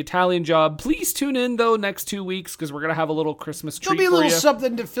talk about The Italian Job. Please tune in, though, next 2 weeks, because we're going to have a little Christmas treat There'll be a little for you.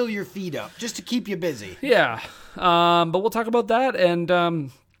 something to fill your feet up, just to keep you busy. Yeah. But we'll talk about that, and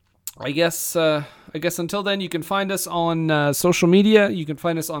I guess until then, you can find us on social media. You can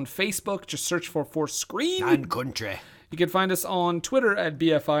find us on Facebook. Just search for Screen. And country. You can find us on Twitter at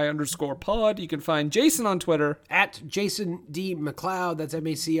BFI_pod. You can find Jason on Twitter. At Jason D. McLeod. That's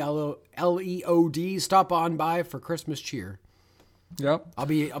MacLeod. Stop on by for Christmas cheer. Yep. I'll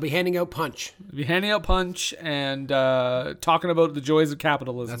be handing out punch. We'll be handing out punch and talking about the joys of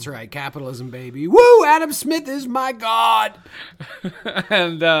capitalism. That's right. Capitalism, baby. Woo! Adam Smith is my god.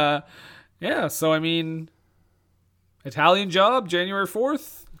 And yeah, so I mean, Italian Job, January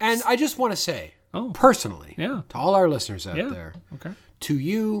 4th. And I just want to say, personally, Yeah. to all our listeners out Yeah. there, Okay. to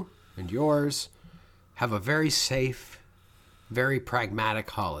you and yours have a very safe, very pragmatic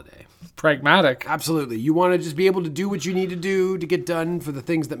holiday. Pragmatic. Absolutely. You want to just be able to do what you need to do to get done for the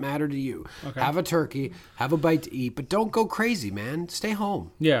things that matter to you. Okay. Have a turkey, have a bite to eat, but don't go crazy, man. Stay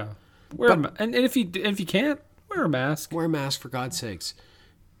home. Yeah. And if you can't, wear a mask. Wear a mask for God's sakes.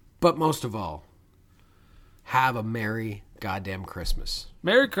 But most of all, have a merry goddamn Christmas.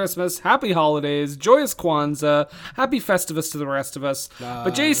 Merry Christmas, happy holidays, joyous Kwanzaa, happy Festivus to the rest of us.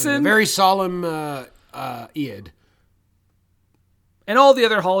 But Jason, a very solemn Eid. And all the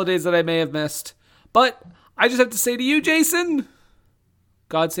other holidays that I may have missed. But I just have to say to you, Jason,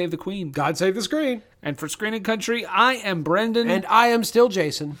 God save the Queen. God save the screen. And for Screen and Country, I am Brendan. And I am still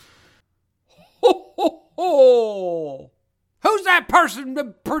Jason. Ho, ho, ho. Who's that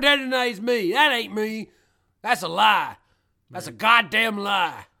person pretending that he's me? That ain't me. That's a lie. That's a goddamn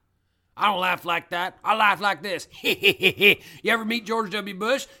lie. I don't laugh like that. I laugh like this. You ever meet George W.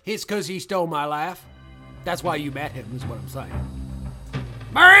 Bush? It's because he stole my laugh. That's why you met him, is what I'm saying.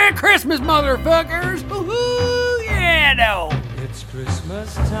 Merry Christmas, motherfuckers! Woohoo! Yeah, no! It's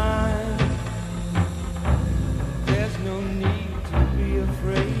Christmas time. There's no need to be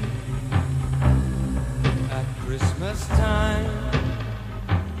afraid.